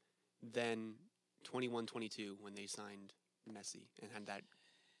better than 21-22 when they signed Messi and had that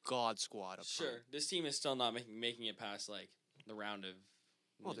god squad up Sure, front. this team is still not making it past like the round of.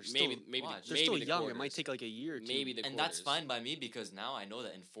 Well, they're maybe still- maybe watch. the, They're maybe still the young. It quarters. might take like a year or two. maybe the And that's quarters. fine by me because now I know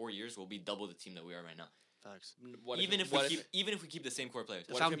that in 4 years we'll be double the team that we are right now. Facts. What Even if what we keep the same core players.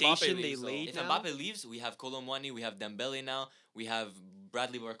 The what if Mbappe foundation they leaves, though? laid If now. Mbappe leaves, we have Colomwani, we have Dembele now, we have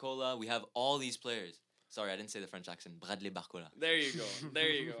Bradley Barcola, we have all these players. Sorry, I didn't say the French accent. Bradley Barcola. There you go. There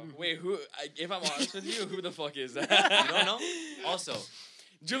you go. Wait, if I'm honest with you, who the fuck is that? You don't know? Also,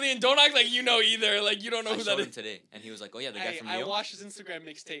 Julian, don't act like you know either. Like you don't know I who showed that him is. today, and he was like, "Oh yeah, the guy Hey, from I Lyon." watched his Instagram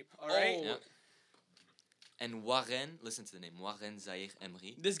mixtape. All Oh. right. Yeah. And Warren, listen to the name, Warren Zahir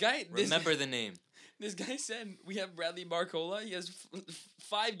Emery. This guy. Remember the name. This guy said we have Bradley Barcola. He has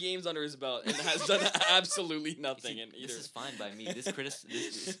 5 games under his belt and has done absolutely You nothing see, in either. this is fine by me.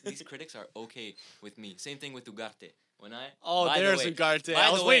 These critics are okay with me. Same thing with Ugarte. When I Oh, by the there's way- Ugarte. by I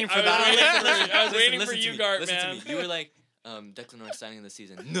the was way, waiting for I was waiting for that. you. I was waiting for listen to you, me, Gart, listen man. to me. You were like, Declan Rice signing this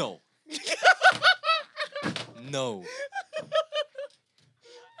season. No. No.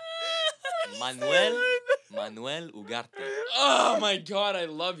 Manuel Ugarte. Oh my god, I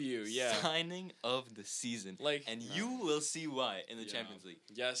love you. Yeah. Signing of the season. Like And you will see why in the Yeah. Champions League.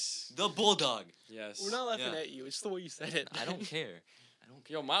 Yes. The Bulldog. Yes. We're not laughing Yeah. at you. It's the way you said it. I don't care. I don't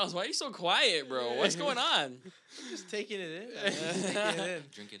care. Yo, Miles, why are you so quiet, bro? What's going on? Just taking it in. man. Just taking it in.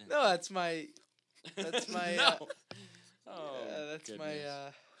 Drink it in. No, that's my. That's my. No. Oh, that's my.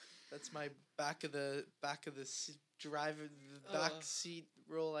 goodness. That's my back of the driver, the back seat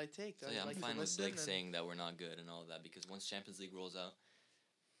role I take. So I yeah, I'm like to fine with listen Blake and- saying that we're not good and all of that because once Champions League rolls out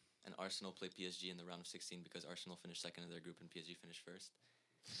and Arsenal play PSG in the round of 16 because Arsenal finished second in their group and PSG finished first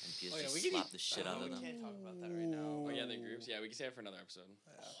and PSG Oh, yeah, we can slapped the shit out we of them. can't talk about that right now. Oh yeah, the groups. Yeah, we can save it for another episode.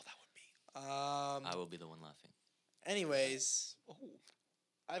 I will be the one laughing. Anyways, Oh.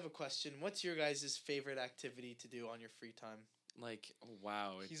 I have a question. What's your guys' favorite activity to do on your free time? Like, oh,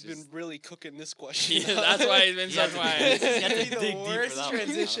 wow, He's just, been really cooking this question. Yeah, that's why he's been You so have to quiet. dig- you have to It's dig the deep for worst that one.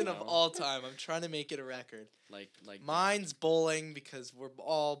 transition I of don't know. all time. I'm trying to make it a record. like Mine's bowling because we're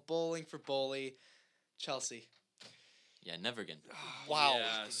all bowling for Bowley. Chelsea. Yeah, never again. Wow.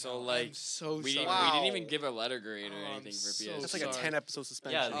 Yeah, so I'm like so we sorry. didn't, we didn't even give a letter grade or Oh, I'm anything for so PSG. That's like a sorry. 10 episode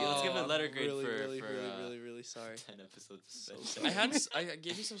suspension. Yeah, let's give a I'm letter grade really, for really sorry. 10 episodes. So suspension. sorry. I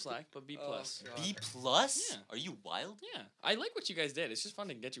gave you some slack, but B Oh, plus. God. B plus? Yeah. Are you wild? Yeah, I like what you guys did. It's just fun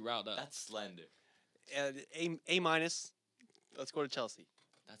to get you riled up. That's slander. A minus. Let's go to Chelsea.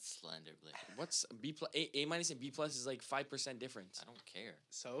 That's slander, Blake. What's B plus? A minus and B plus is like 5% difference. I don't care.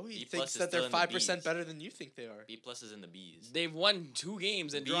 So he B plus thinks is that they're still in the 5% Bs. better than you think they are. B plus is in the B's. They've won 2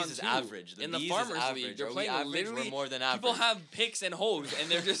 games and The drawn B's is 2. average. The in B's the is Farmers average. League. They're Are we playing average? literally. We're more than average. People have picks and hoes,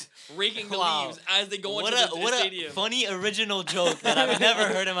 and they're just raking the Wow. leaves as they go what into a the what stadium. a funny original joke that I've never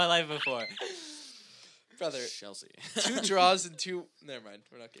heard in my life before. Brother, Chelsea. 2 draws and 2. Never mind.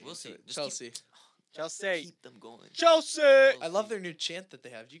 We're not getting We'll into see. it. Just keep- Chelsea. Chelsea. Keep them going. Chelsea. I love their new chant that they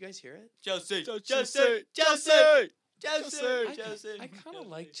have. Do you guys hear it? Chelsea. Chelsea. I kind of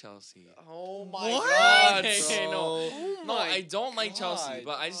like Chelsea. Oh my my What? god. Okay, bro. no. Oh No, my I don't like Chelsea,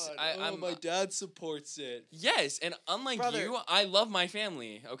 but God. My dad supports it. Yes, and unlike Brother. you, I love my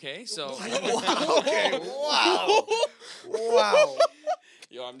family. Okay, so Okay, wow. Wow.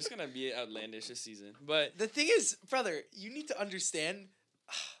 yo, I'm just gonna be outlandish this season. But The thing is, brother, you need to understand.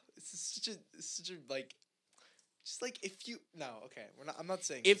 This is such a like, just like if you I'm not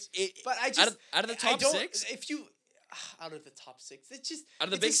saying if this, it, but I just out of the I top don't, 6, if you out of the top 6, it's just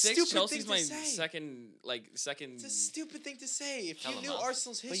out of the it's big a 6, stupid Chelsea's thing my to say. second. It's a stupid thing to say. If Tell you them, knew Miles.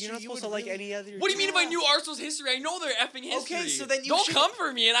 Arsenal's history, But you're not you supposed would to like really- any other. What do you mean if I Yeah. knew Arsenal's history? I know their effing history. Okay, so then you don't should- come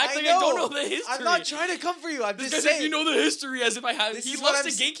for me and act I like I don't know. know the history. I'm not trying to come for you. I'm This just guy said saying. you know the history as if I have. This He is what loves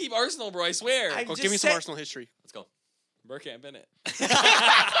I'm to gatekeep Arsenal, bro. I swear. I'm Oh, just give me some saying- Arsenal history. Let's go. Burkamp in it.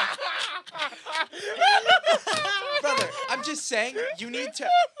 Brother, I'm just saying you need to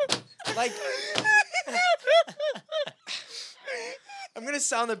like. I'm gonna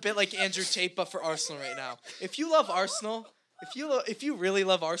sound a bit like Andrew Tate, but for Arsenal right now. If you love Arsenal, if you really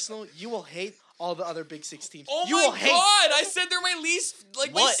love Arsenal, you will hate all the other Big 6 teams. Oh you my will god! hate. I said they're my least,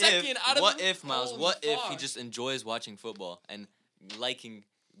 like my What second if? out of. What the, if, Miles? Holy What if he fuck. just enjoys watching football and liking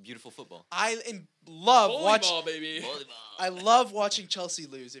beautiful football? Love Volleyball, baby. I love watching Chelsea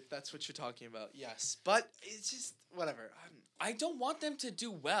lose. If that's what you're talking about, yes. But it's just whatever. I don't want them to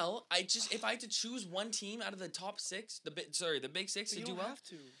do well. I just if I had to choose one team out of the top 6, the big 6 to do well.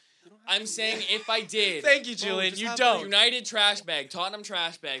 I'm saying if I did. Thank you, Julian. just You have don't. United trash bag, Tottenham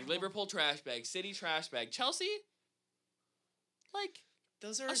trash bag, Liverpool trash bag, City trash bag, Chelsea. Like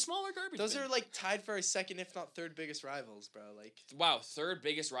Those are a smaller garbage. those bin. are like tied for our second, if not third biggest rivals, bro. Like wow, third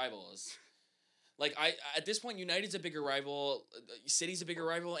biggest rivals. Like at this point, United's a bigger rival, City's a bigger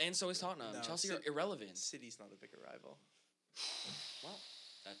rival, and so is Tottenham. No, Chelsea Ci- are irrelevant. City's not a bigger rival. Well,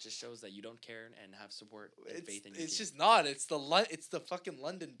 that just shows that you don't care and have support and faith in your It's team. just not. It's the fucking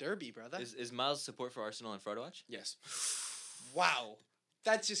London Derby, brother. Is Miles' support for Arsenal on Fraudwatch? Yes. Wow.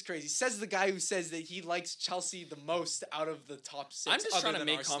 That's just crazy. Says the guy who says that he likes Chelsea the most out of the top 6. I'm just other trying to than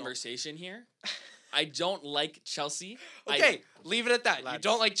make Arsenal. conversation here. I don't like Chelsea. Okay, leave it at that. You Lads,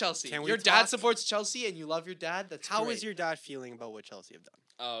 don't like Chelsea. can we Your dad talk? supports Chelsea and you love your dad. That's How great. is your dad feeling about what Chelsea have done?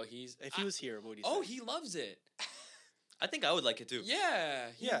 Oh, he's If he was here, what would he say? Oh, he loves it. I think I would like it too. Yeah,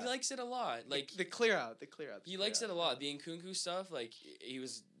 he Yeah. likes it a lot. Like the clear out. he likes it a lot. The Nkunku stuff, like he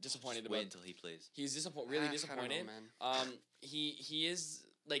was disappointed Wait about. until he plays. He's really I don't know, disappointed. man. He is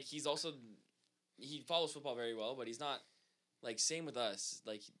like he's also he follows football very well, but he's not like same with us.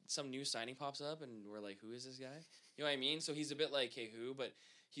 Like some new signing pops up, and we're like, who is this guy? You know what I mean? So he's a bit like, hey, who? But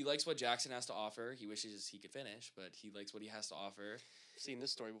he likes what Jackson has to offer. He wishes he could finish, but he likes what he has to offer. Seen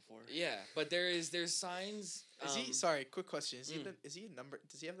this story before. Yeah, but there's signs. Is he? Sorry, quick question. Is he? mm. Is he a number?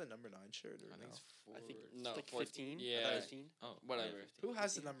 Does he have the number 9 shirt or I think no? it's I think no, it's like 14. 15. Yeah. 13. Oh, Whatever. Who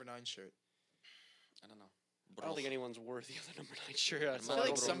has the number 9 shirt? I don't know. I don't think anyone's worthy of the number 9 shirt. I so feel I like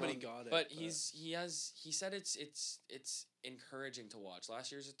don't somebody know. got it. But he said it's encouraging to watch.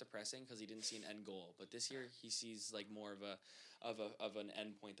 Last year's was depressing because he didn't see an end goal, but this year he sees like more of an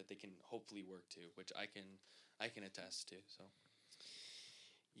end point that they can hopefully work to, which I can attest to. So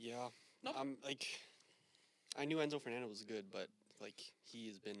Yeah. No. Like, I knew Enzo Fernandez was good, but like he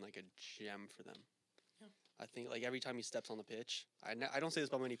has been like a gem for them. Yeah. I think like every time he steps on the pitch, I don't say this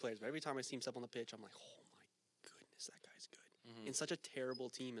about many players, but every time I see him step on the pitch, I'm like, oh my goodness, that guy's good. Mhm. In such a terrible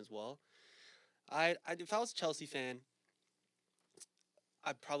team as well. If I was a Chelsea fan,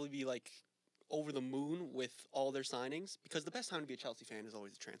 I'd probably be like over the moon with all their signings because the best time to be a Chelsea fan is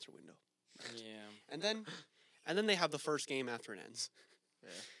always the transfer window. yeah, And then they have the first game after it ends. Yeah.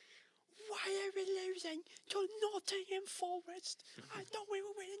 Why are we losing to Nottingham Forest? I thought we were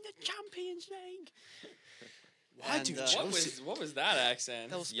winning the Champions League. Why And, do what was that accent?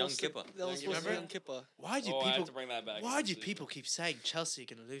 That was Young supposed Kipper. To, that was Young supposed to be Kipper? Young Kipper. Why do I have people? to bring that back. Why do actually. people keep saying Chelsea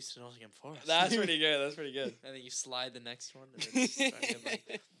are gonna lose to Nottingham Forest? That's pretty good. That's pretty good. And then you slide the next one. And then start again,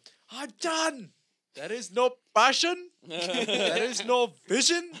 like, I'm done. That is no passion. That is no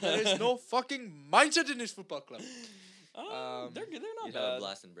vision. That is no fucking mindset in this football club. They're good. They're not You'd have a bad.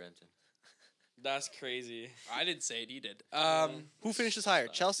 blast in Brampton. That's crazy. I didn't say it. He did. Who finishes higher,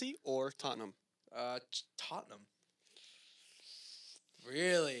 Chelsea or Tottenham? Tottenham.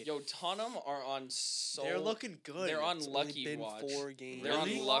 Really? Yo, Tottenham are on so. They're looking good. They're on It's only lucky been watch. 4 games. They're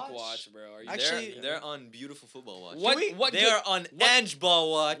Really? on luck Watch? watch, bro. Are you Actually, kidding me? They're on beautiful football watch. What? we- What? They good, are on what- Ange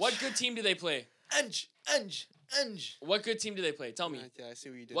Ball watch. What good team do they play? Ange. What good team do they play? Tell me. Yeah, I see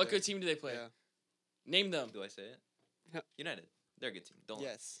what you did What there. good team do they play? Yeah. Name them. Do I say it? Yeah. United. They're a good team. Don't lie.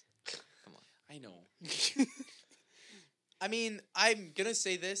 Yes. I know. I mean, I'm gonna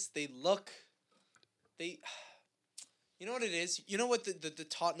say this. They. You know what it is? You know what the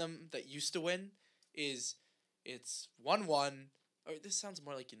Tottenham that used to win is? It's 1-1. Or this sounds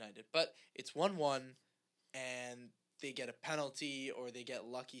more like United, but it's 1-1, and they get a penalty or they get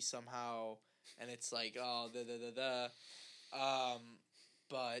lucky somehow, and it's like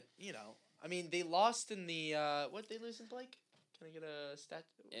But you know, I mean, they lost in the what they lose in, Blake? Can I get a stat?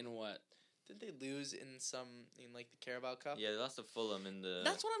 In what? Did they lose in like the Carabao Cup? Yeah, they lost to Fulham in the.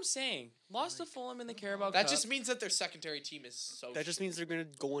 That's what I'm saying. Lost to Fulham in the Carabao That Cup. just means that their secondary team is so. That just means they're going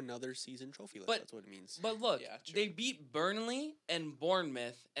to go another season trophyless. But- That's what it means. But look, Yeah, true. they beat Burnley and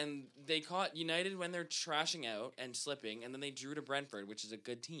Bournemouth, and they caught United when they're trashing out and slipping, and then they drew to Brentford, which is a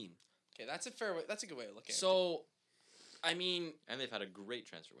good team. Okay, that's a fair way. That's a good way of looking at it. So, I mean, And they've had a great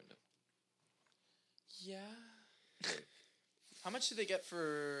transfer window. yeah, How much did they get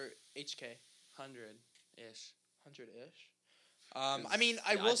for HK? 100-ish. 100-ish. I mean,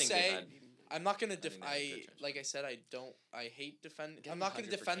 I Yeah, will think they've say, had- I'm not gonna I think they had a good transfer. like I said, I hate defend. Getting I'm not gonna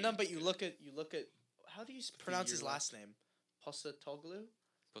 100 for defend them, Kane but is you good. look at how do you pronounce his year last name? Postecoglou.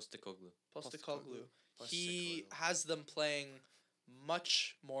 Postecoglou. Postecoglou. Postecoglou. He has them playing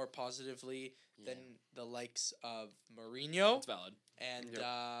much more positively Yeah. than the likes of Mourinho It's valid. and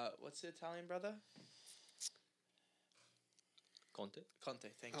Yep. what's the Italian brother? Conte. Conte.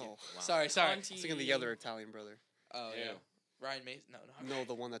 Thank you. Oh, wow. Sorry. I was thinking the other Italian brother. Oh yeah. Yeah. Ryan Mason. No. No,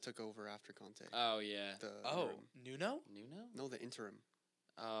 the one that took over after Conte. Oh, yeah. The Oh, interim. Nuno. Nuno? No, the interim.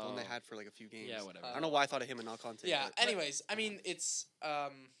 The Oh. one they had for like a few games. Yeah, whatever. I don't know why I thought of him and not Conte. Yeah. but- Anyways, I mean, it's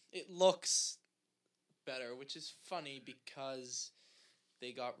it looks better, which is funny because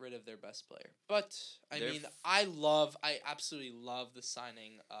they got rid of their best player. But I They're mean, f- I absolutely love the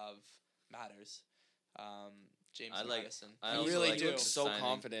signing of matters. James I like- Madison. I I also really like do. He looks so signing.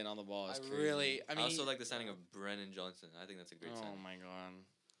 confident on the ball. It's I crazy. really. I I mean, also like the signing of Brennan Johnson. I think that's a great Oh signing. my god.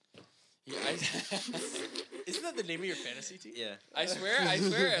 isn't that the name of your fantasy team? Yeah. I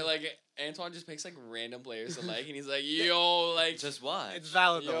swear, like Antoine just picks like random players to like, and he's like, yo, like, Just why? It's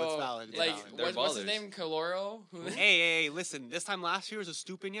valid though. yo, It's valid. It's like, valid. They're what's his ballers. name? Caloro. Who? Hey, listen. This time last year was a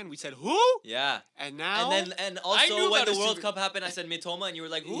Stupinian. We said who? Yeah. And now. And knew also when about the a World stupid- Cup happened, I said Mitoma, and you were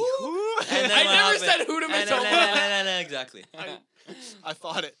like, who? Who? And then I what never happened? said who to And Mitoma. then, exactly. I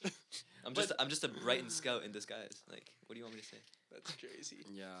thought it. I'm just a Brighton scout in disguise. Like, what do you want me to say? That's crazy.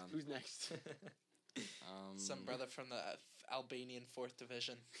 Yeah. Who's next? Some brother from the Albanian 4th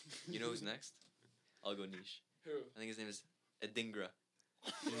Division. You know who's next? I'll go niche. Who? I think his name is Adingra.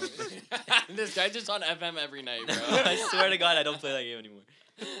 This guy just on FM every night, bro. I swear to God, I don't play that game anymore.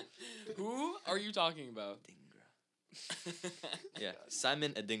 Who are you talking about? Adingra. Yeah,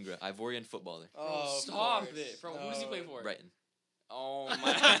 Simon Adingra, Ivorian footballer. Oh, of Stop course. it. From who does he play for? Brighton. Oh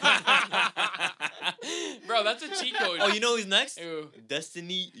my. Bro, that's a cheat code. Oh, you know who's next? Ew.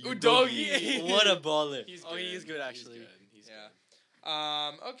 Destiny Udogie. Udogie. What a baller. He's Oh, he is good, actually. He's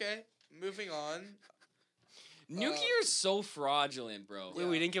Yeah. Okay. Moving on. good. Nuclear's so fraudulent, bro. Wait,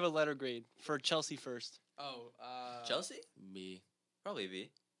 we didn't give a letter grade for Chelsea first. Oh. Chelsea? B. Probably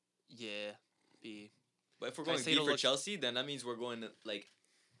B. Yeah, B. But if we're going B Caicedo for looks- Chelsea, then that means we're going like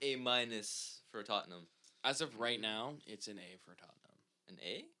A minus for Tottenham. As of right now, it's an A for Tottenham. An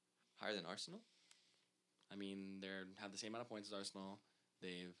A? Higher than Arsenal? I mean, they have the same amount of points as Arsenal.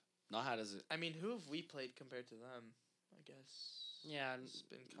 They've not had as I mean, who have we played compared to them? I guess. yeah. It's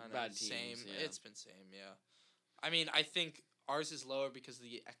been kind bad of teams, same. yeah. It's been same, yeah. I mean, I think ours is lower because of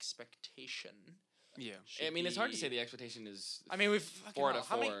the expectation. Yeah. I mean, it's hard to say the. the expectation is. I mean, we've 4 out of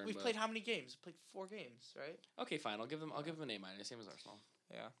how many, 4, we've but- played how many games? We've played 4 games, right? Okay, fine. I'll give them an A minus, same as Arsenal.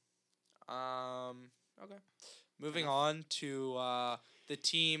 Okay. Moving on to the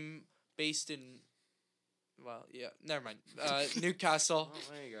team based in. Well, yeah, never mind. Newcastle.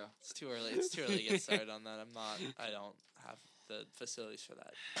 Oh, there you go. It's too early. It's too early to get started on that. I don't have the facilities for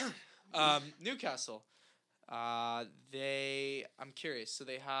that. Newcastle. I'm curious. So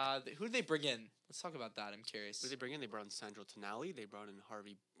they had. Who did they bring in? Let's talk about that. I'm curious. Who did they bring in? They brought in Sandro Tonali. They brought in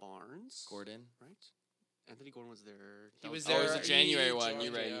Harvey Barnes. Gordon. Right? Anthony Gordon was there. He That was Oh, it was there. the January he one. joined,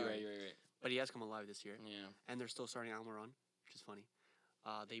 You're right. yeah. You're right. You're right. But he has come alive this year. Yeah. And they're still starting Almiron, which is funny.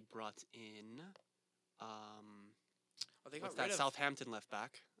 They brought in. Oh, they got What's rid that of. Southampton left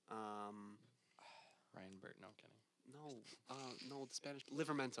back? Ryan Burt. No, I'm kidding. No, the Spanish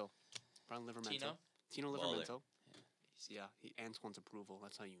Livermento, Brown Livermento, Tino. Tino Baller. Livermento. Yeah, Antoine's approval.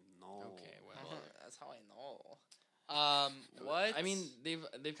 That's how you know. Okay, well. That's how I know. What? I mean,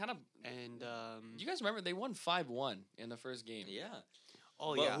 they've kind of. And You guys remember they won 5-1 in the first game. Yeah.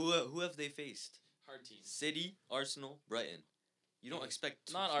 oh But yeah, who have they faced? Hard teams. City, Arsenal, Brighton. You don't Yeah.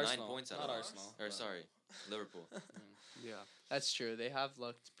 expect Not 9 Arsenal. points out Not of Arsenal. Or but- sorry, Liverpool. yeah. That's true. They have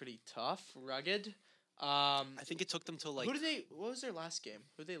looked pretty tough, rugged. I think it took them till like who did they? What was their last game?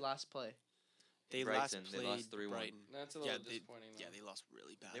 Who did they last play? they Brighton, last they played lost 3-1. Brighton. That's a Yeah, little they- disappointing. Yeah, though. they lost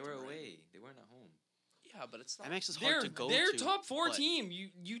really bad. They to were Brighton. away. They weren't at home. Yeah, but it's not. MX is hard They're to go they're to. top 4 but- team.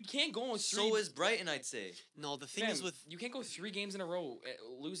 You can't go on 3. So is Brighton, I'd say, No, the thing Fam, is with you can't go 3 games in a row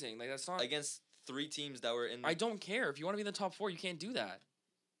losing. Like that's not. against 3 teams that were in. I don't care if you want to be in the top 4. You can't do that.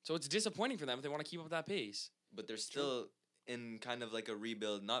 So it's disappointing for them if they want to keep up that pace, But they're still in kind of like a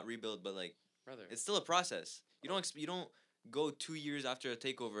rebuild, not rebuild, but like brother. it's still a process. You don't go 2 years after a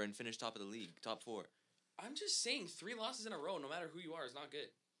takeover and finish top of the league, top 4. I'm just saying 3 losses in a row, no matter who you are, is not good.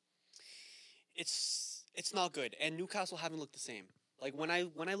 it's not good, and Newcastle haven't looked the same. Like when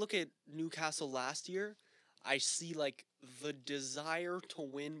I look at Newcastle last year, I see like the desire to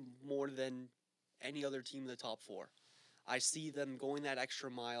win more than any other team in the top 4. I see them going that extra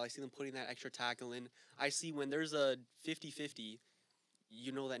mile. I see them putting that extra tackle in. I see when there's a 50-50,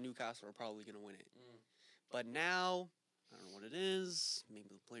 you know that Newcastle are probably going to win it. Mm. But now, I don't know what it is. Maybe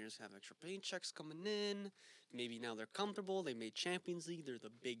the players have extra paychecks coming in. Maybe now they're comfortable. They made Champions League. They're the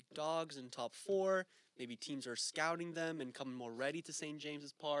big dogs in top 4. Maybe teams are scouting them and coming more ready to St.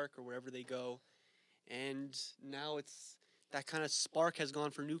 James's Park or wherever they go. And now it's that kind of spark has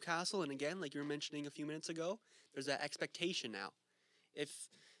gone for Newcastle. And again, like you were mentioning a few minutes ago, there's that expectation now. If,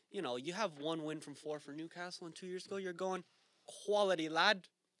 you have 1 win from 4 for Newcastle and 2 years ago, you're going, quality, lad.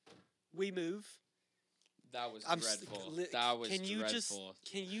 We move. That was I'm dreadful. li- That was can you dreadful.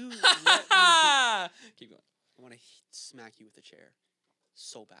 Can you let me Keep going. I want to smack you with a chair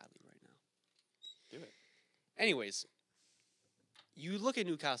so badly right now. Do it. Anyways, you look at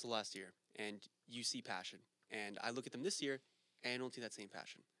Newcastle last year and you see passion. And I look at them this year and I don't see that same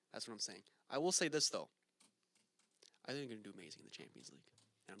passion. That's what I'm saying. I will say this though. I think they're gonna do amazing in the Champions League,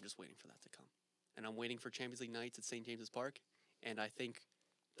 and I'm just waiting for that to come. And I'm waiting for Champions League nights at St. James's Park, and I think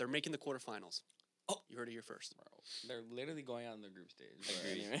they're making the quarterfinals. Oh. You heard it here first. Bro, they're literally going out in their group stage. But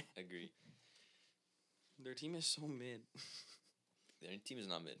Agree. anyway, Agree. their team is so mid. Their team is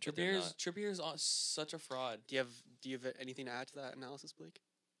not mid. They're not. Trippier's such a fraud. Do you have anything to add to that analysis, Blake?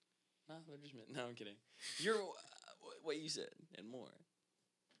 No, they're just mid. No, I'm kidding. You're what you said and more.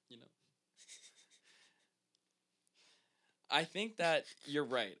 You know. I think that you're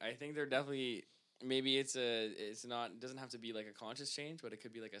right. I think they're definitely maybe it doesn't have to be like a conscious change, but it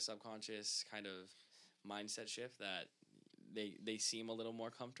could be like a subconscious kind of mindset shift that they seem a little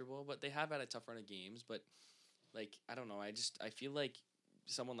more comfortable, but they have had a tough run of games. But like I don't know, I feel like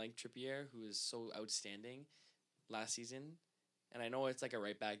someone like Trippier, who is so outstanding last season, and I know it's like a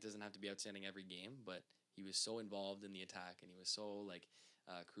right back doesn't have to be outstanding every game, but he was so involved in the attack and he was so like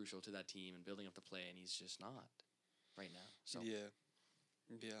crucial to that team and building up the play, and he's just not right now. So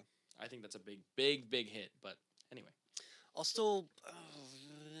Yeah. I think that's a big hit. But anyway, I'll still.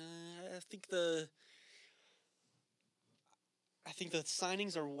 I think the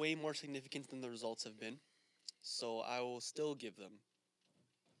signings are way more significant than the results have been, so I will still give them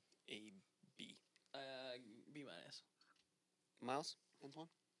a B. B minus. Miles, Antoine.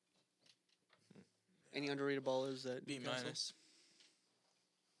 Any underrated ballers that B Newcastle? minus.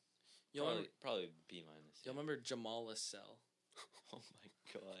 You remember, Probably B minus. you remember Jamal Lascelles? Oh my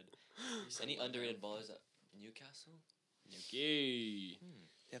god. Any underrated ballers at Newcastle? Yuki.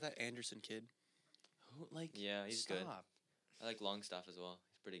 They have that Anderson kid. Who like? Yeah, he's stop. good. I like Longstaff as well.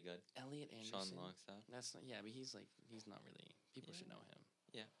 He's pretty good. Elliot Sean Anderson. Longstaff. That's not. Yeah, but he's not really. People should know him.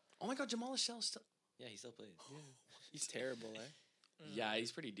 Yeah. Oh my God, Jamal Lascelles still. Yeah, he still plays. He's terrible, eh? Yeah,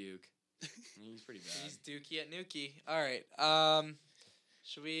 he's pretty Duke. He's pretty bad. He's Dookie at Nuki. All right.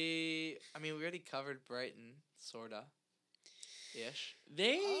 Should we? I mean, we already covered Brighton, sorta. Ish.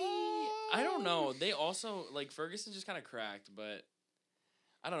 They, I don't know. They also like Ferguson just kind of cracked, but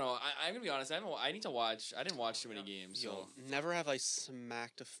I don't know. I'm gonna be honest. I need to watch. I didn't watch too many games. So Never have I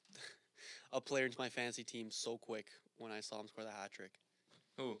smacked a player into my fantasy team so quick when I saw him score the hat trick.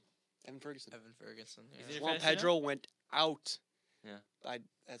 Who? Evan Ferguson. Evan Ferguson. Is Yeah. he- Juan fantasy now? Pedro went out. Yeah.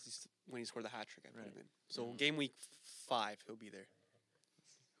 When he scored the hat trick, I put Right. him in. So game week 5, he'll be there.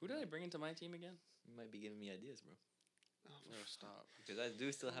 who did I bring into my team again? You might be giving me ideas, bro. No, stop. Because I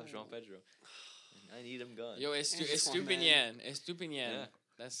do still have Jean Pedro. And I need him gone. Yo, Antoine, Estupinian. Estupinian. Yeah.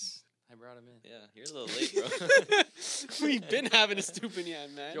 That's I brought him in. Yeah, you're a little late, bro. We've been having a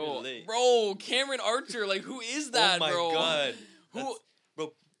Stupinian, man. Yo, late. bro, Cameron Archer. Like, who is that, oh my bro? god. Who? That's-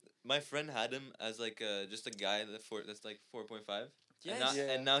 bro, my friend had him as like just a guy that's like 4.5. Yes.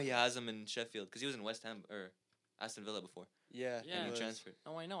 And now he has him in Sheffield because he was in West Ham or Aston Villa before. Yeah. Yeah. And he he was. transferred.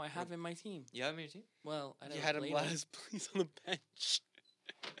 Oh, I know. I have him in my team. You have him in your team? Well, I You never had him played last place on the bench.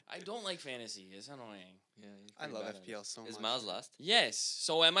 I don't like fantasy. It's annoying. Yeah. he's I pretty love bad at it. FPL so much. Is Miles last? Yes.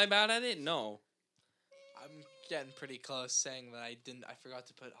 So am I bad at it? No. I'm getting pretty close, saying that I forgot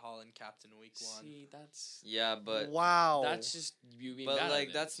to put Holland captain week 1. See, that's Yeah, but Wow. that's just you being but bad. like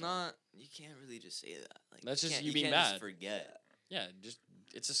at that's it, so. not. You can't really just say that. Like That's just can't- you being can't just bad. forget. Yeah, just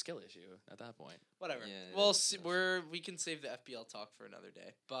it's a skill issue at that point. Whatever. Yeah, We'll yeah, see, that's- we can save the FPL talk for another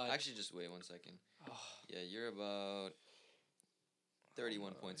day. But Actually, just wait 1 second. oh, Yeah, you're about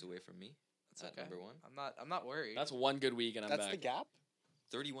 31 hold points on. away from me That's at okay. number 1. I'm not worried. That's one good week, and I'm That's back. the gap?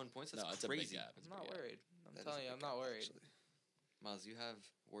 31 points. That's No, it's crazy. a big gap. It's I'm a not big gap. worried. I'm That is telling a you, I'm big not gap, worried. actually. Miles, you have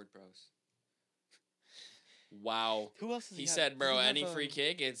word prowess. Wow. Who else? He said, "Bro, any free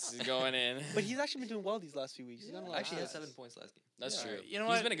kick." kick, it's going in." But he's actually been doing well these last few weeks. He's done a lot of Actually, he had assists. 7 points last game. That's Yeah. true. You know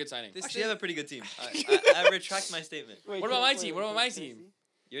He's what? been a good signing. This Actually, you thing- have a pretty good team. I retract my statement. Wait, What can- about my wait, team? wait, What about can my I see? team?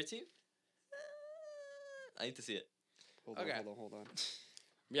 Your team? I need to see it. Hold Okay. on, hold on.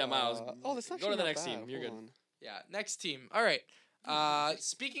 Yeah, Miles. Oh, that's go actually to the not next bad. team. You're Hold good. on. Yeah, next team. All right.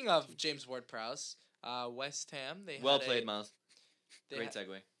 Speaking of James Ward-Prowse, West Ham, they Well had played, a, Miles. they, Great ha-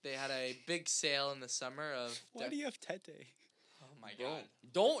 segue. they had a big sale in the summer of Why do you have Tete? Oh my Bro, god.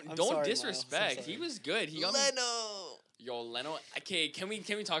 don't I'm don't sorry, Miles. I'm disrespect. He sorry. was good. He got me. Leno! Yo, Leno. Okay, can we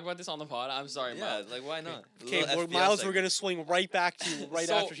talk about this on the pod? I'm sorry, Yeah, Miles. like why not? A Okay, little FPL Miles, we're segment. gonna swing right back to you right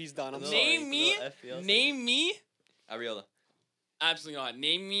So, after she's done. I'm No. sorry. Name me. Little FPL Name me. Ariola. Absolutely not.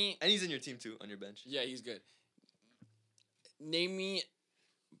 Name me. And he's in your team too, on your bench. Yeah, he's good. Name me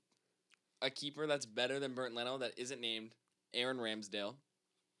a keeper that's better than Bernd Leno that isn't named Aaron Ramsdale,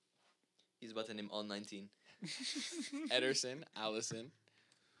 He's about to name all 19. Ederson, Allison.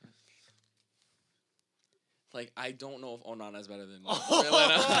 Like, I don't know if Onana is better than Oh.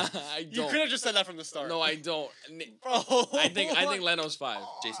 Leno. I You don't. could have just said that from the start. No, I don't. Bro. I think Leno's 5.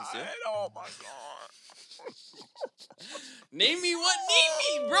 Jason Steele? Oh my god. Name me what?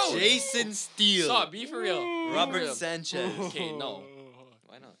 Name me, bro. Jason Steele. Stop. Be for real. Be for Robert real. Sanchez. Okay, no.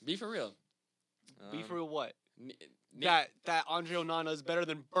 Why not? Be for real. Be for real what? N- That Andre Onana is better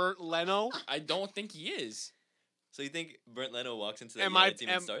than Bernd Leno? I don't think he is. So you think Bernd Leno walks into the Am I- United team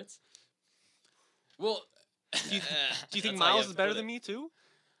and am- starts? Well, Do you think That's how you Miles have is to better put than it. me too?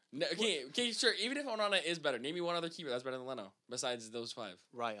 okay, sure. Even if Onana is better, name me one other keeper that's better than Leno besides those 5.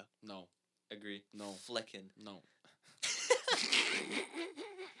 Raya. No, Agree. no, Flecken. no.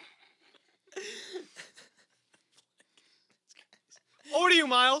 Over to you,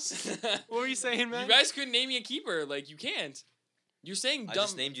 Miles. What were you saying, man? You guys couldn't name me a keeper. Like, you can't. You're saying I dumb.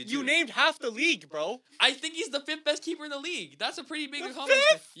 just named you two. You named half the league, bro. I think he's the 5th best keeper in the league. That's a pretty big The accomplishment.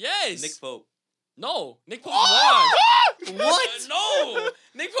 5th? Yes. Nick Pope. No, Nick Pope's Oh! washed. What? No,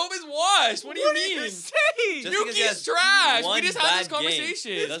 Nick Pope is washed. What do you What mean? are you saying? Just because he Yuki's has trash. We one just had this bad game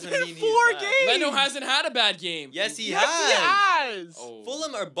conversation. doesn't It's been mean he's 4 bad. games. Leno hasn't had a bad game. Yes, he Yes, has. he has. Oh.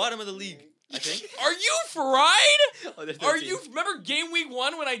 Fulham are bottom of the league, I think. Are you fried? Oh, they're Are 13. you remember game week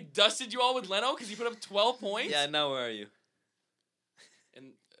 1 when I dusted you all with Leno because he put up 12 points? Yeah, now where are you?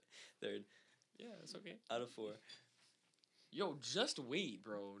 And Third yeah, it's okay. out of 4. Yo, just wait,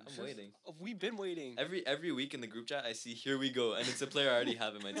 bro. I'm Just- waiting. We've been waiting. Every week in the group chat, I see "Here we go," and it's a player I already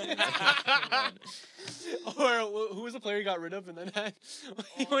have in my team. Come on. Or who was the player he got rid of and then had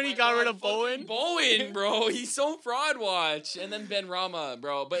Oh when he my got rid God, of Bowen? fucking Bowen, bro. He's so fraud watch. And then Ben Rama,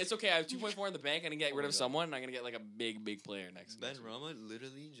 bro. But it's okay. I have 2.4 in the bank. I'm gonna get Oh rid my of God. someone. And I'm gonna get like a big player next. Ben next week. Rama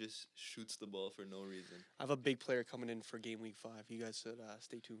literally just shoots the ball for no reason. I have a big player coming in for game week 5. You guys should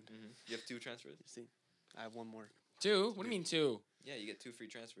stay tuned. You have 2 transfers. See, I have one more. 2? What do you mean 2? Yeah, you get 2 free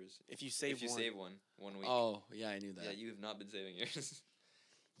transfers If you save if you one, save one week. Oh, yeah, I knew that. Yeah, you have not been saving yours.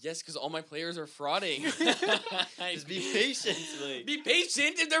 Yes, because all my players are frauding. Just be patient, like. Be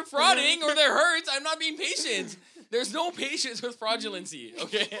patient if they're frauding or they're hurt. I'm not being patient. There's no patience with fraudulency,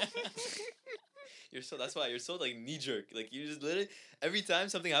 okay? That's why you're so like knee jerk. Like you just literally every time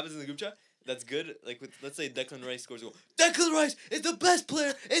something happens in the group chat that's good, like with let's say Declan Rice scores a goal. Declan Rice is the best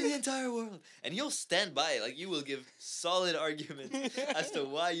player in the entire world. And you'll stand by it. Like you will give solid arguments as to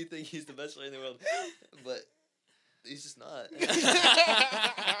why you think he's the best player in the world. But he's just not.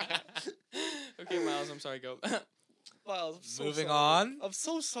 Okay, Miles, I'm sorry, go. Miles, I'm so Moving sorry. on. I'm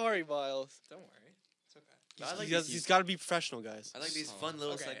so sorry, Miles. Don't worry. It's okay. I like He's these- got to be professional, guys. I like these Oh, fun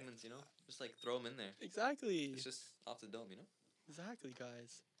little okay. segments, you know? Just like throw them in there. Exactly. It's just off the dome, you know? Exactly,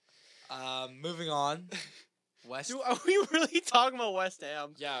 guys. Moving on. West. Dude, are we really talking about West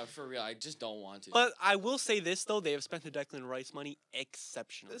Ham? Yeah, for real, I just don't want to. But I will say this though, they have spent the Declan Rice money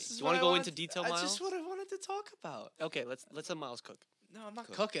exceptionally. This is Do you want to what I go wanted- into detail, That's Miles? just what I wanted to talk about. Okay, let's let Miles cook. No, I'm not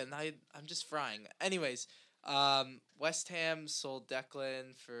Cook. cooking. I'm just frying. Anyways, West Ham sold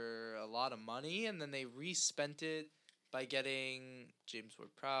Declan for a lot of money, and then they respent it by getting James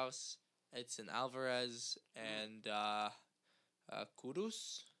Ward-Prowse, Edson Alvarez, and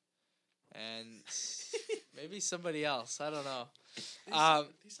Kudus, and maybe somebody else. I don't know. They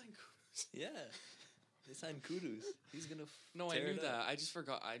signed Kudus. Yeah. They signed Kudus. He's gonna No, I tear knew it up. that. I just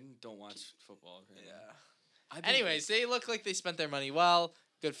forgot. I don't watch football. Apparently. Yeah. I've been- Anyways, they look like they spent their money well.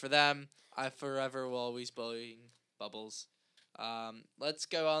 Good for them. I forever will always blowing bubbles. Let's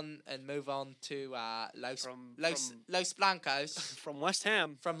go on and move on to Los Blancos from West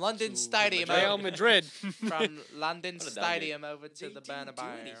Ham from London to Stadium. Real over- Madrid. From London What a downgrade. Stadium over to They the didn't do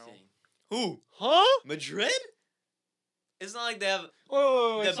Bernabeu. anything. Who? Huh? Madrid? It's not like they have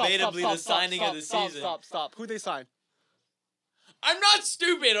Wait, Debatably the signing of the season. Stop. Who they sign? I'm not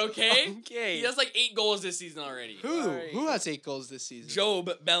stupid, okay? Okay. He has like 8 goals this season already. Who? Alright. Who has 8 goals this season? Job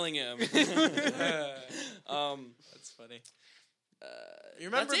Bellingham. That's funny. You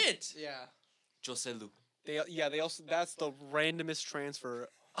remember? That's it. Yeah. Joselu. They also that's the randomest transfer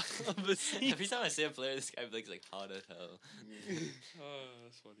of the season. Every time I say a player, this guy looks like hot as hell. Oh,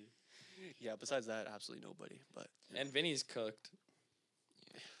 that's funny. Yeah, besides that, absolutely nobody. But And Vinny's cooked.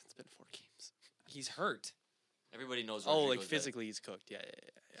 it's been 4 games. He's hurt. Everybody knows. Oh, like Rodrigo's dead. physically he's cooked. Yeah.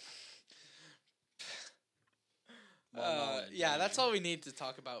 Yeah, that's all we need to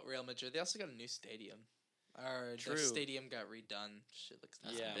talk about Real Madrid. They also got a new stadium. Or True. the stadium got redone. Shit looks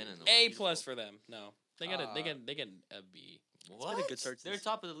nice. Hasn't Yeah. been in a A while. plus for them. No, they get a they Uh, get a B. What? been a good start to They're this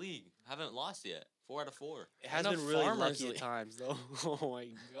top of the league. Haven't lost yet. 4 out of 4. It has Enough been really Farmers lucky League. at times, though. Oh my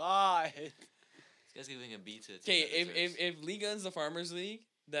god. This guy's giving a B to. a team Okay, that if deserves. if Liga's the Farmers League,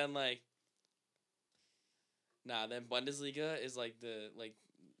 then like, nah, then Bundesliga is like the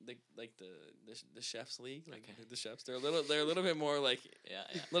the chefs league, like Okay. the chefs. They're a little bit more like Yeah,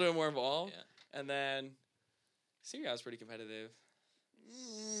 a little bit more involved. Yeah. And then Serie A is pretty competitive.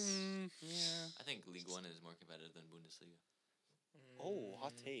 Yeah. I think League One is more competitive than Bundesliga. Oh,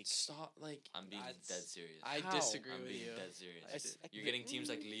 hot take. Stop. Like I'm being That's- dead serious. I How? disagree I'm with being you. dead serious. I You're getting teams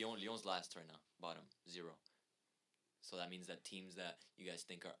like Lyon. Lyon's last right now, bottom 0. So that means that teams that you guys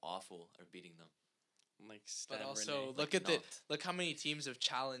think are awful are beating them. like. But Stan also Rene. look Like at the not. look how many teams have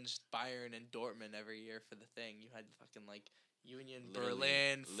challenged Bayern and Dortmund every year for the thing. You had fucking like Union Literally-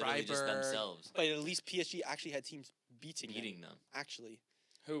 Berlin, literally just Freiburg. themselves But at least PSG actually had teams beating beating them. Actually,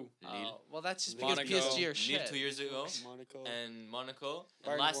 Who? Lille, Oh, well, that's just Monaco. because PSG are Lille shit. 2 years ago, Monaco. and Monaco.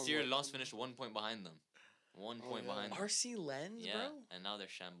 Bayern And last won year, what? Lens finished 1 point behind them. 1 point yeah. behind them. RC Lens, Yeah, bro. and now they're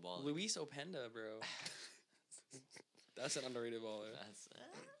shambolic. Luis Openda, bro. That's an underrated baller. That's,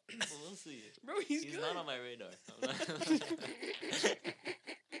 we'll see. Bro, he's good. not on my radar.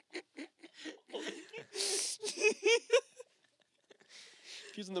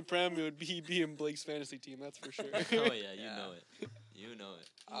 If he was in the Prem, it would be in Blake's fantasy team. That's for sure. Oh yeah, you Yeah. know it. You know it.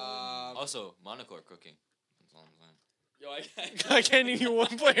 Um, Also, Monaco are cooking. That's all I'm saying. Yo, I can't. I can't name you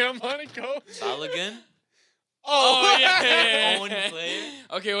one player on Monaco. Balogun, Oh yeah. Owen player.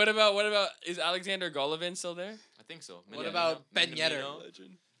 Okay, what about is Alexander Golovin still there? I think so. What about Ben Yedder? Minamino,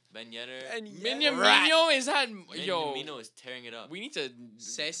 Legend. Ben Yedder. And Minamino is that yo? Minamino is tearing it up. We need to.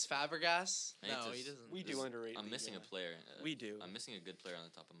 Cesc Fabregas? I need No, to he s- doesn't. We do underrate. I'm the, missing a player. We do. I'm missing a good player on the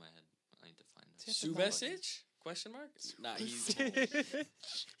top of my head. I need to find him. Subasic? Question mark? Nah,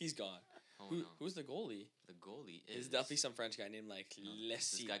 he's gone. Oh Who, no. who's the goalie? The goalie is It's definitely some French guy named like no, it's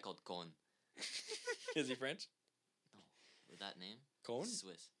this Lessie. guy called Cohn. Is he French? With that name, Cohen?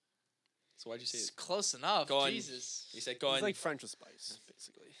 Swiss. So why'd you say It's it? close enough. Go on. Jesus. You said He's Cohen. like French with spice,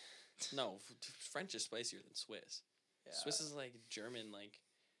 basically. No, French is spicier than Swiss. Yeah. Swiss is like German, like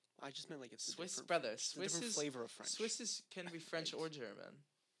I just meant like it's a Swiss, different- brother. it's a Swiss different is flavor of French. Swiss is, can be French or German.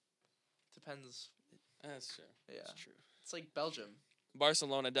 Depends. that's true. Yeah, It's true. it's like Belgium.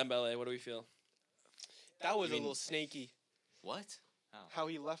 Barcelona, Dembele. What do we feel? That was You a mean- little snaky. What? How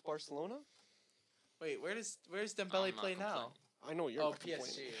he left Barcelona? Wait, where's I'm Dembele not play now? complaining. I know you're Oh, not complaining.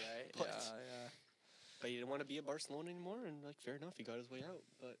 PSG, right? But- yeah. But he didn't want to be at Barcelona anymore, and like fair enough, he got his way out.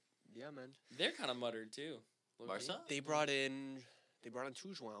 But yeah, man. They're kind of muttered too. low-key. Barca? They brought in 2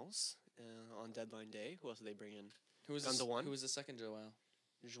 Joaos on deadline day. Who else did they bring in? Who was Gone to one? Who was the second Joel?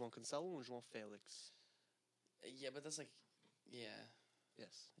 João Cancelo and João Felix. Yeah, but that's like, yeah,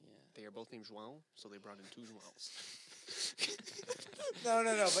 Yes. yeah. They are both named João, so they brought in 2 Joaos.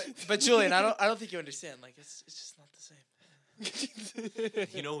 No. But Julian, I don't think you understand. Like it's just not the same.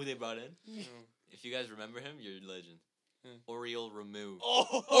 You know who they brought in? Who? If you guys remember him, you're a legend. Hmm. Oriol Romeu.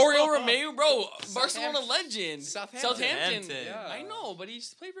 Oh, Oriol Romeu, bro, Barcelona Southampton. legend. Southampton. Southampton. Yeah. I know, but he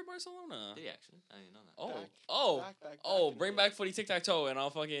just played for Barcelona. Did he actually? I didn't know that. Oh, Back. oh, Back oh! in the Bring day. back footy tic tac toe, and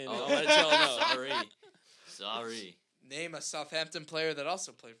I'll fucking Oh. I'll let y'all know. Sorry. Sorry. Name a Southampton player that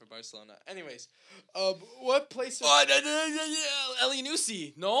also played for Barcelona. Anyways, what place? Of, Oh,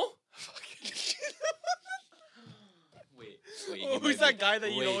 Elianusi, no? Wait. Oh, he who's might that be- guy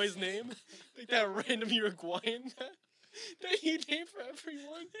that you wait. always name? Like that random Uruguayan that you name for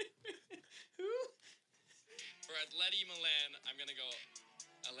everyone? Who? For Atleti Milan, I'm gonna go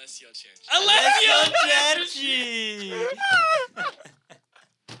Alessio Cerci. Alessio Cerci!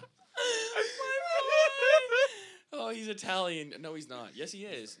 Oh, he's Italian. No, he's not. Yes, he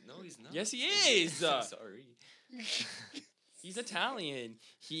is. No, he's not. Yes, he is. Sorry. He's Italian.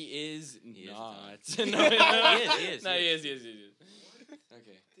 He is He is not. Italian. No, He is, No, he he is. is.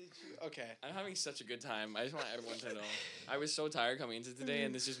 Okay. okay. I'm having such a good time. I just want everyone to know. I was so tired coming into today,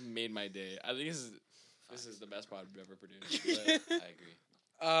 and this just made my day. I think this is the best pod we've ever produced. But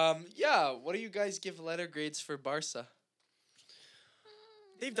I agree. Yeah. What do you guys give letter grades for Barca?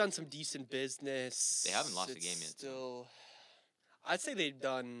 They've done some decent business. They haven't lost a It's game yet, though. Still, I'd say they've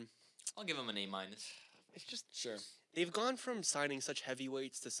done. I'll give him an A minus. It's just sure. they've gone from signing such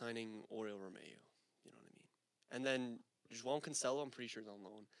heavyweights to signing Oriol Romeu. You know what I mean? And then João Cancelo, I'm pretty sure is on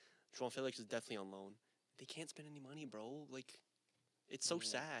loan. João Felix is definitely on loan. They can't spend any money, bro. Like, it's so Yeah.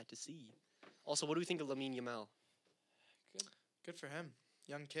 sad to see. Also, what do we think of Lamine Yamal? Good for him.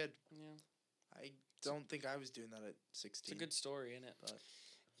 Young kid. Yeah. I don't think I was doing that at It's 16. a good story, isn't it?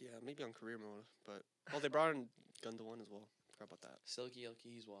 Yeah, maybe on career mode, but they brought in Gundogan as well. Forgot about that. Silky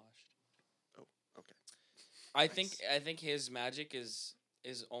Ilky, he's washed. Oh, okay. I think his magic is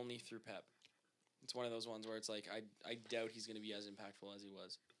only through Pep. It's one of those ones where it's like I doubt he's gonna be as impactful as he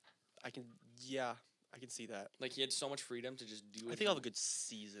was. I can see that. Like he had so much freedom to just do. I what think he I'll have a good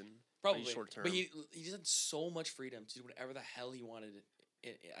season. probably short term. But he just had so much freedom to do whatever the hell he wanted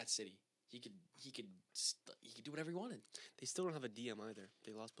at City. He could do whatever he wanted. They still don't have a DM either.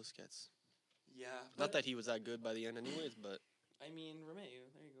 They lost Busquets. Yeah, Not that he was that good by the end, anyways. But I mean, Romeo.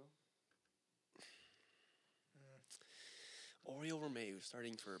 There you go. Oriol Romeu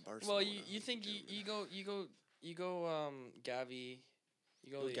starting for Barcelona. Well, you think you go Gavi, you go Gavi,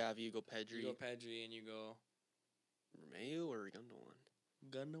 you go Pedri, you go Pedri, and you go Romeu or Gundogan.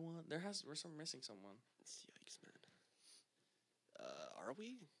 Gundogan. We're missing someone. Yikes, man. Are we?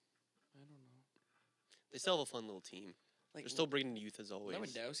 I don't know. They still have a fun little team. Like They're still bringing youth as always.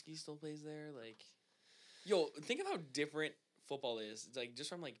 Lewandowski still plays there. Like, yo, think of how different football is. It's like just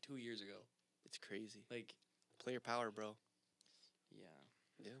from like 2 years ago. It's crazy. Like, Player power, bro.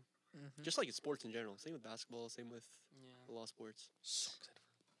 yeah, Mhm. Just like in sports in general. Same with basketball. Same with yeah. a lot of sports. So excited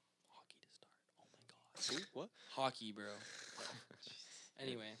for hockey to start. Oh my god. What? Hockey, bro.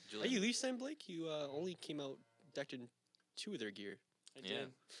 Anyway, Are Julian. you Leafs fan, Blake? You only came out decked in 2 of their gear. I Yeah.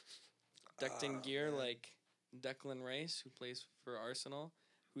 did. Decked in gear man. like Declan Rice, who plays for Arsenal,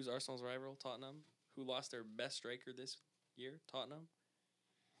 who's Arsenal's rival, Tottenham, who lost their best striker this year, Tottenham.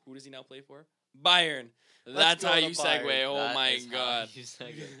 Who does he now play for? Bayern. That's go how to you segue. Bayern. Oh That my is how god. you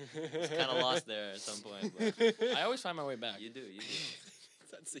segue. It's kind of lost there at some point, but I always find my way back. you do.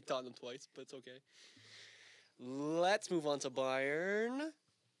 I'd say Tottenham twice, but it's okay. Let's move on to Bayern.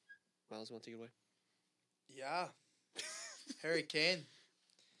 Miles, you want to take it away? Yeah. Harry Kane.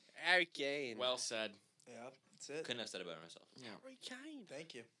 Harry Kane. Well said. Yeah, that's it. Couldn't have said it better myself. Harry Kane.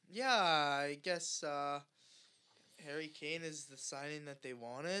 Thank you. Yeah, I guess Harry Kane is the signing that they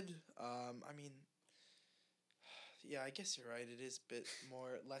wanted. I mean, yeah, I guess you're right. It is a bit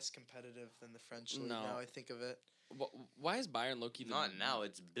less competitive than the French league. No. Now I think of it. Why is Bayern low-key the Not now.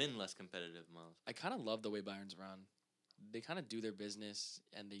 It's been less competitive, Miles. I kind of love the way Bayern's run. They kind of do their business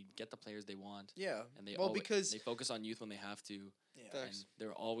and they get the players they want, Yeah. and they because they focus on youth when they have to, yeah. Facts. and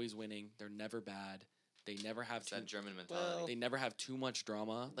they're always winning. They're never bad. They never have It's that too. German mentality. Well- They never have too much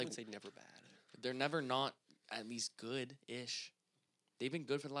drama. I Like would say never bad. they're never not at least good-ish. They've been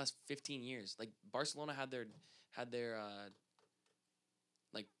good for the last 15 years. Like Barcelona had their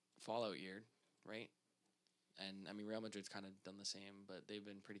like fallout year, right? And I mean Real Madrid's kind of done the same, but they've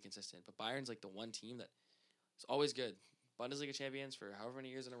been pretty consistent. But Bayern's like the one team that is always good. Bundesliga champions for however many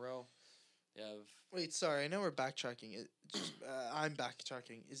years in a row. They have Wait, sorry. I know we're backtracking. I'm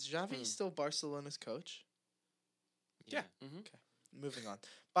backtracking. Is Xavi still Barcelona's coach? Yeah. Moving on.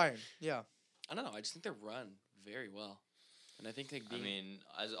 Bayern. Yeah. I don't know. I just think they run very well, and I think like I being mean,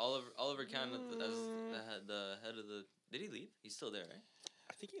 as Oliver Kahn as the head of the. Did he leave? He's still there, right?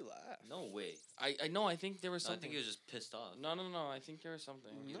 I think he left. No way. I know. I think there was No, I something. think he was just pissed off. No. I think there was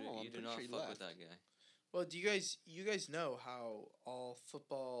something. No, I'm you do pretty not sure he fuck with left. that guy. Well, do you guys know how all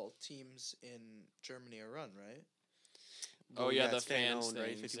football teams in Germany are run, right? Oh, yeah, the it's fan fans owned,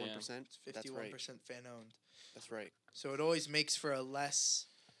 right? things, 51%. It's That's 51% right. fan owned. That's right. So it always makes for a less.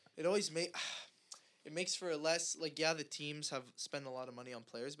 It always It makes for a less like the teams have spent a lot of money on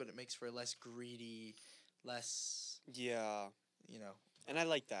players, but it makes for a less greedy, less Yeah, you know. and I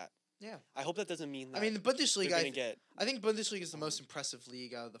like that. Yeah. I hope that doesn't mean that I mean, the they're Bundesliga. gonna get. I think Bundesliga is the most impressive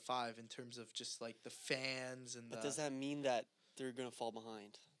league out of the 5 in terms of just like the fans and But the. does that mean that they're gonna fall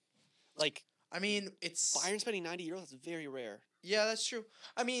behind? Like I mean, it's Bayern spending €90. That's very rare. Yeah, that's true.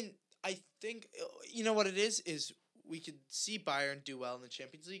 I mean, I think you know what it is we could see Bayern do well in the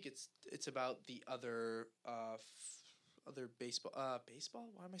Champions League. It's about the other other baseball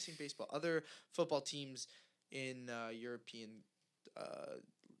Why am I saying baseball? Other football teams in European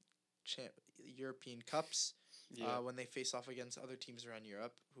European cups when they face off against other teams around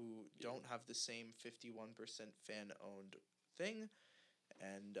Europe who don't have the same 51% fan owned thing,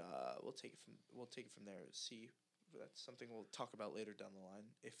 and we'll take it from there. See, that's something we'll talk about later down the line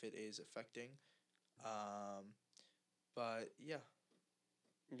if it is affecting. But yeah,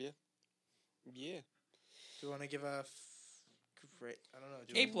 Yeah. do you want to give a great? I don't know.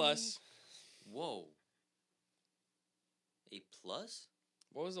 A plus. Whoa. A plus?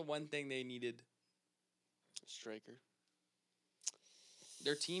 What was the one thing they needed? Striker.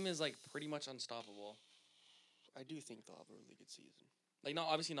 Their team is like pretty much unstoppable. I do think they'll have a really good season. Like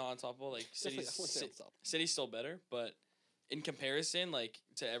obviously not unstoppable. Like Definitely, I wouldn't say unstoppable. City's still better, but in comparison, like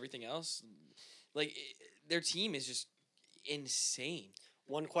to everything else, like their team is just insane.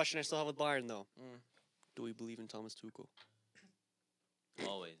 One question I still have with Bayern though: Mm. Do we believe in Thomas Tuchel?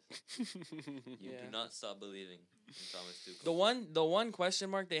 Always. You Yeah. do not stop believing in Thomas Tuchel. The one question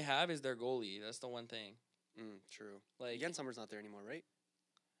mark they have is their goalie. That's the one thing. True. Like Jens Sommer's not there anymore, right?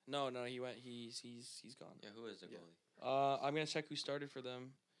 no, he went. He's gone. Yeah, who is their Yeah. goalie? I'm gonna check who started for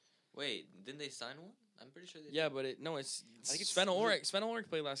them. Wait, didn't they sign one? I'm pretty sure they Yeah, did. but it's I think it's Sven Ulrich. Sven Ulrich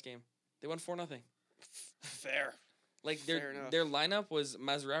played last game. They won 4-0. Fair. Like Fair enough. their lineup was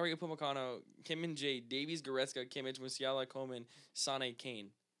Mazraoui Upamecano, Kim Min Jae, Davies Goretzka, Kimmich, Musiala, Coman, Sane, Kane.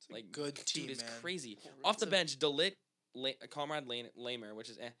 Like good team, dude, it's man. crazy. Off the bench, Delit, Comrade Lamer, which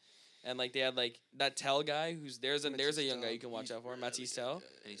is and like they had like that Tell guy who's there's a young guy you can watch out for, Matisse Tell.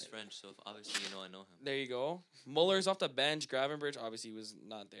 And he's French, so obviously I know him. There you go. Muller's off the bench. Gravenbridge obviously was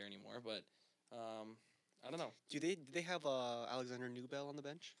not there anymore, but I don't know. Do they have Alexander Newbell on the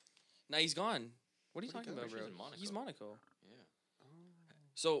bench? Nah, he's gone. What are you Where'd he talking go? about, bro? He's in Monaco. He's Monaco. Yeah.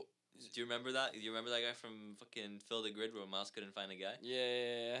 So Do you remember that? You remember that guy from fucking Phil the Grid where Miles couldn't find a guy?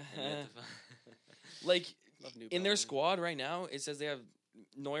 yeah. And we had to find- Like Love Newbell, in their man. squad right now, it says they have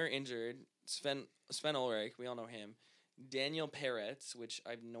Neuer injured, Sven Ulrich, we all know him, Daniel Peretz, which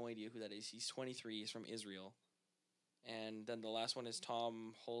I have no idea who that is. He's 23. He's from Israel. And then the last one is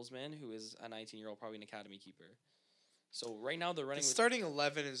Tom Holzman, who is a 19-year-old, probably an academy keeper. So right now they're The running with starting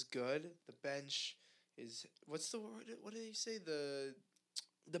 11 is good. The bench is what's the word? What did he say?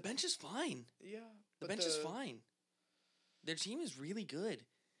 the bench is fine. Yeah. The but bench is fine. Their team is really good.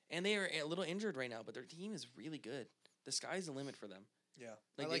 And they are a little injured right now, but their team is really good. The sky's the limit for them. Yeah,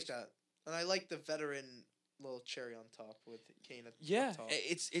 Like, I they like that, and I like the veteran little cherry on top with Kane at Yeah, up top.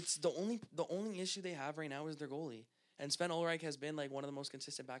 it's the only issue they have right now is their goalie. And Sven Ulreich has been like one of the most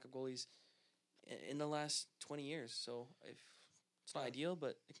consistent backup goalies in the last 20 years. So if it's not Yeah. ideal,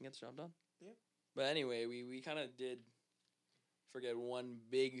 but it can get the job done. Yeah. But anyway, we kind of did forget one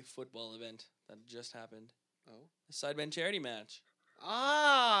big football event that just happened. Oh. The Sidemen charity match.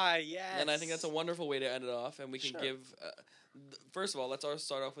 Ah, yes. And I think that's a wonderful way to end it off. And we can Sure. give, first of all, let's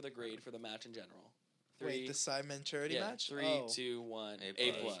start off with a grade for the match in general. Wait, the Simon charity match? 3, Oh. 2, 1. A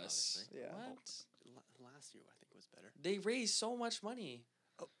A plus, plus. obviously. Yeah. What? Last year I think was better. They raised so much money.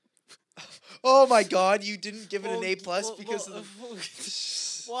 Oh my God! You didn't give it an A plus Well, because well, of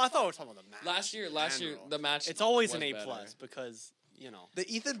the. Well, I thought we were talking about the match. Last year, General. the match. It's always was an A better. plus because The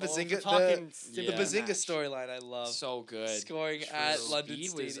Ethan well, if Bazinga, we're talking the simple Yeah. Bazinga match. storyline, I love. So good. Scoring True. at London Speed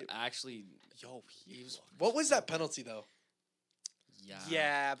Stadium. was actually. Yo, He was- What was that penalty though?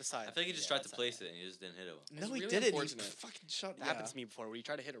 Yeah, besides. I feel like he just tried to place it and he just didn't hit it well. It's No, he really didn't. He unfortunate. fucking shot. That happened to me before, where you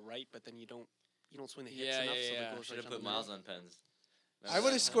try to hit it right, but then you don't swing the hips Yeah, enough, yeah, so yeah. the goal Should have right put on Miles the on pens. I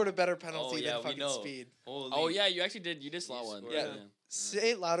would have scored a better penalty Oh, yeah, than we fucking know. Speed. Holy. Oh yeah, you actually did. You did slot You one. scored Yeah. it.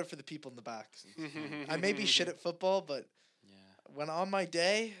 Say it louder for the people in the back. net. I may be shit at football, but Yeah. when on my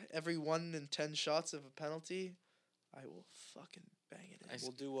day, every 1 in 10 shots of a penalty, I will fucking bang it in.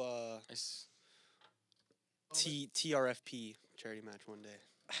 We'll do I s- TRFP charity match one day.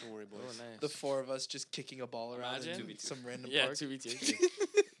 Don't worry, boys. Oh, nice. The 4 of us just kicking a ball around Imagine. in some random yeah, park. 2v2.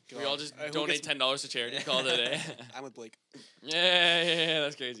 We God. all just Who donate gets- $10 to charity. Call it a day. I'm with Blake. yeah,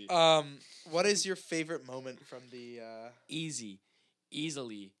 that's crazy. What is your favorite moment from the?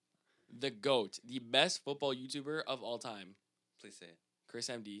 Easily, the GOAT, the best football YouTuber of all time, Please say it. Chris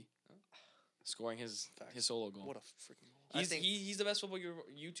MD, scoring his Facts. solo goal. What a freaking goal. I He's think- he's the best football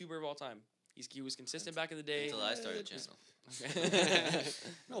YouTuber of all time. He was consistent back in the day. Until I started a channel.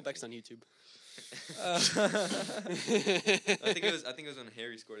 No, Beck's on YouTube. I think it was when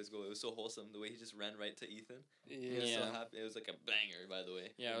Harry scored his goal. It was so wholesome the way he just ran right to Ethan. He was so Yeah. happy. It was like a banger, by the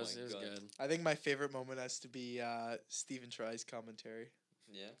way. Yeah, Oh it was my God. good. I think my favorite moment has to be Stephen Try's commentary.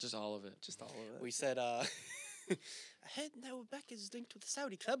 Yeah. Just all of it. Just all of it. We said, ahead now Beck is linked with the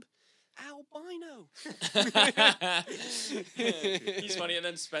Saudi club, Albino. He's funny, and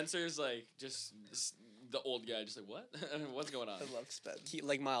then Spencer's like just the old guy, just like what? What's going on? I love Spence.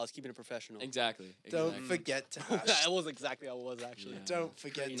 Like Miles, keeping it professional. Exactly. Don't exactly. forget to that hash. was exactly how it was, actually. Yeah. Don't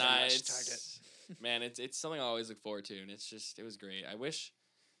forget to Nah, hashtag it. it's man, it's something I always look forward to, and it was great. I wish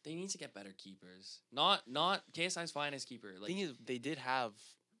they need to get better keepers. Not KSI's finest keeper. Like Thing is, they did have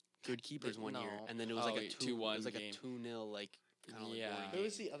good keepers They- one year, no. and then it was Oh, like a wait, 2-1 2-1 It was like game. a 2-0 like kind of Yeah. like Who boring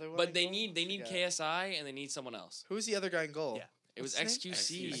was game. the other one? but in they goal? need Forget. KSI and they need someone else. Who was the other guy in goal? Yeah. It was What's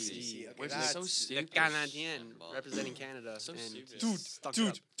his name? XQC, XQC, okay, which is so that's- Le stupid. Canadien Ball. representing Canada. So and stupid. he stuck it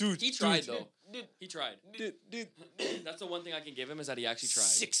up. He tried though. He tried. Dude. That's the one thing I can give him is that he actually tried.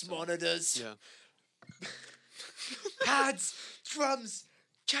 6 So- monitors. Yeah. Pads, drums,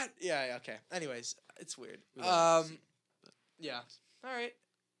 cat. Yeah, okay. Anyways, it's weird. We love Yeah. All right.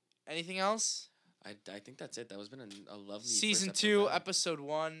 Anything else? I think that's it. That was been a lovely Season first 2, back. episode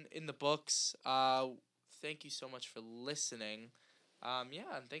 1 in the books. Thank you so much for listening.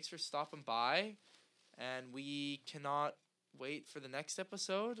 Yeah, and thanks for stopping by. And we cannot wait for the next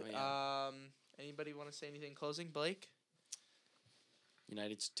episode. Oh, yeah. Anybody want to say anything in closing, Blake?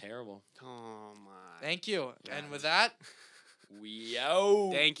 United's terrible. Come on. Thank you. Yeah. And with that, We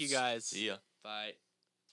out. Thank you guys. See ya. bye.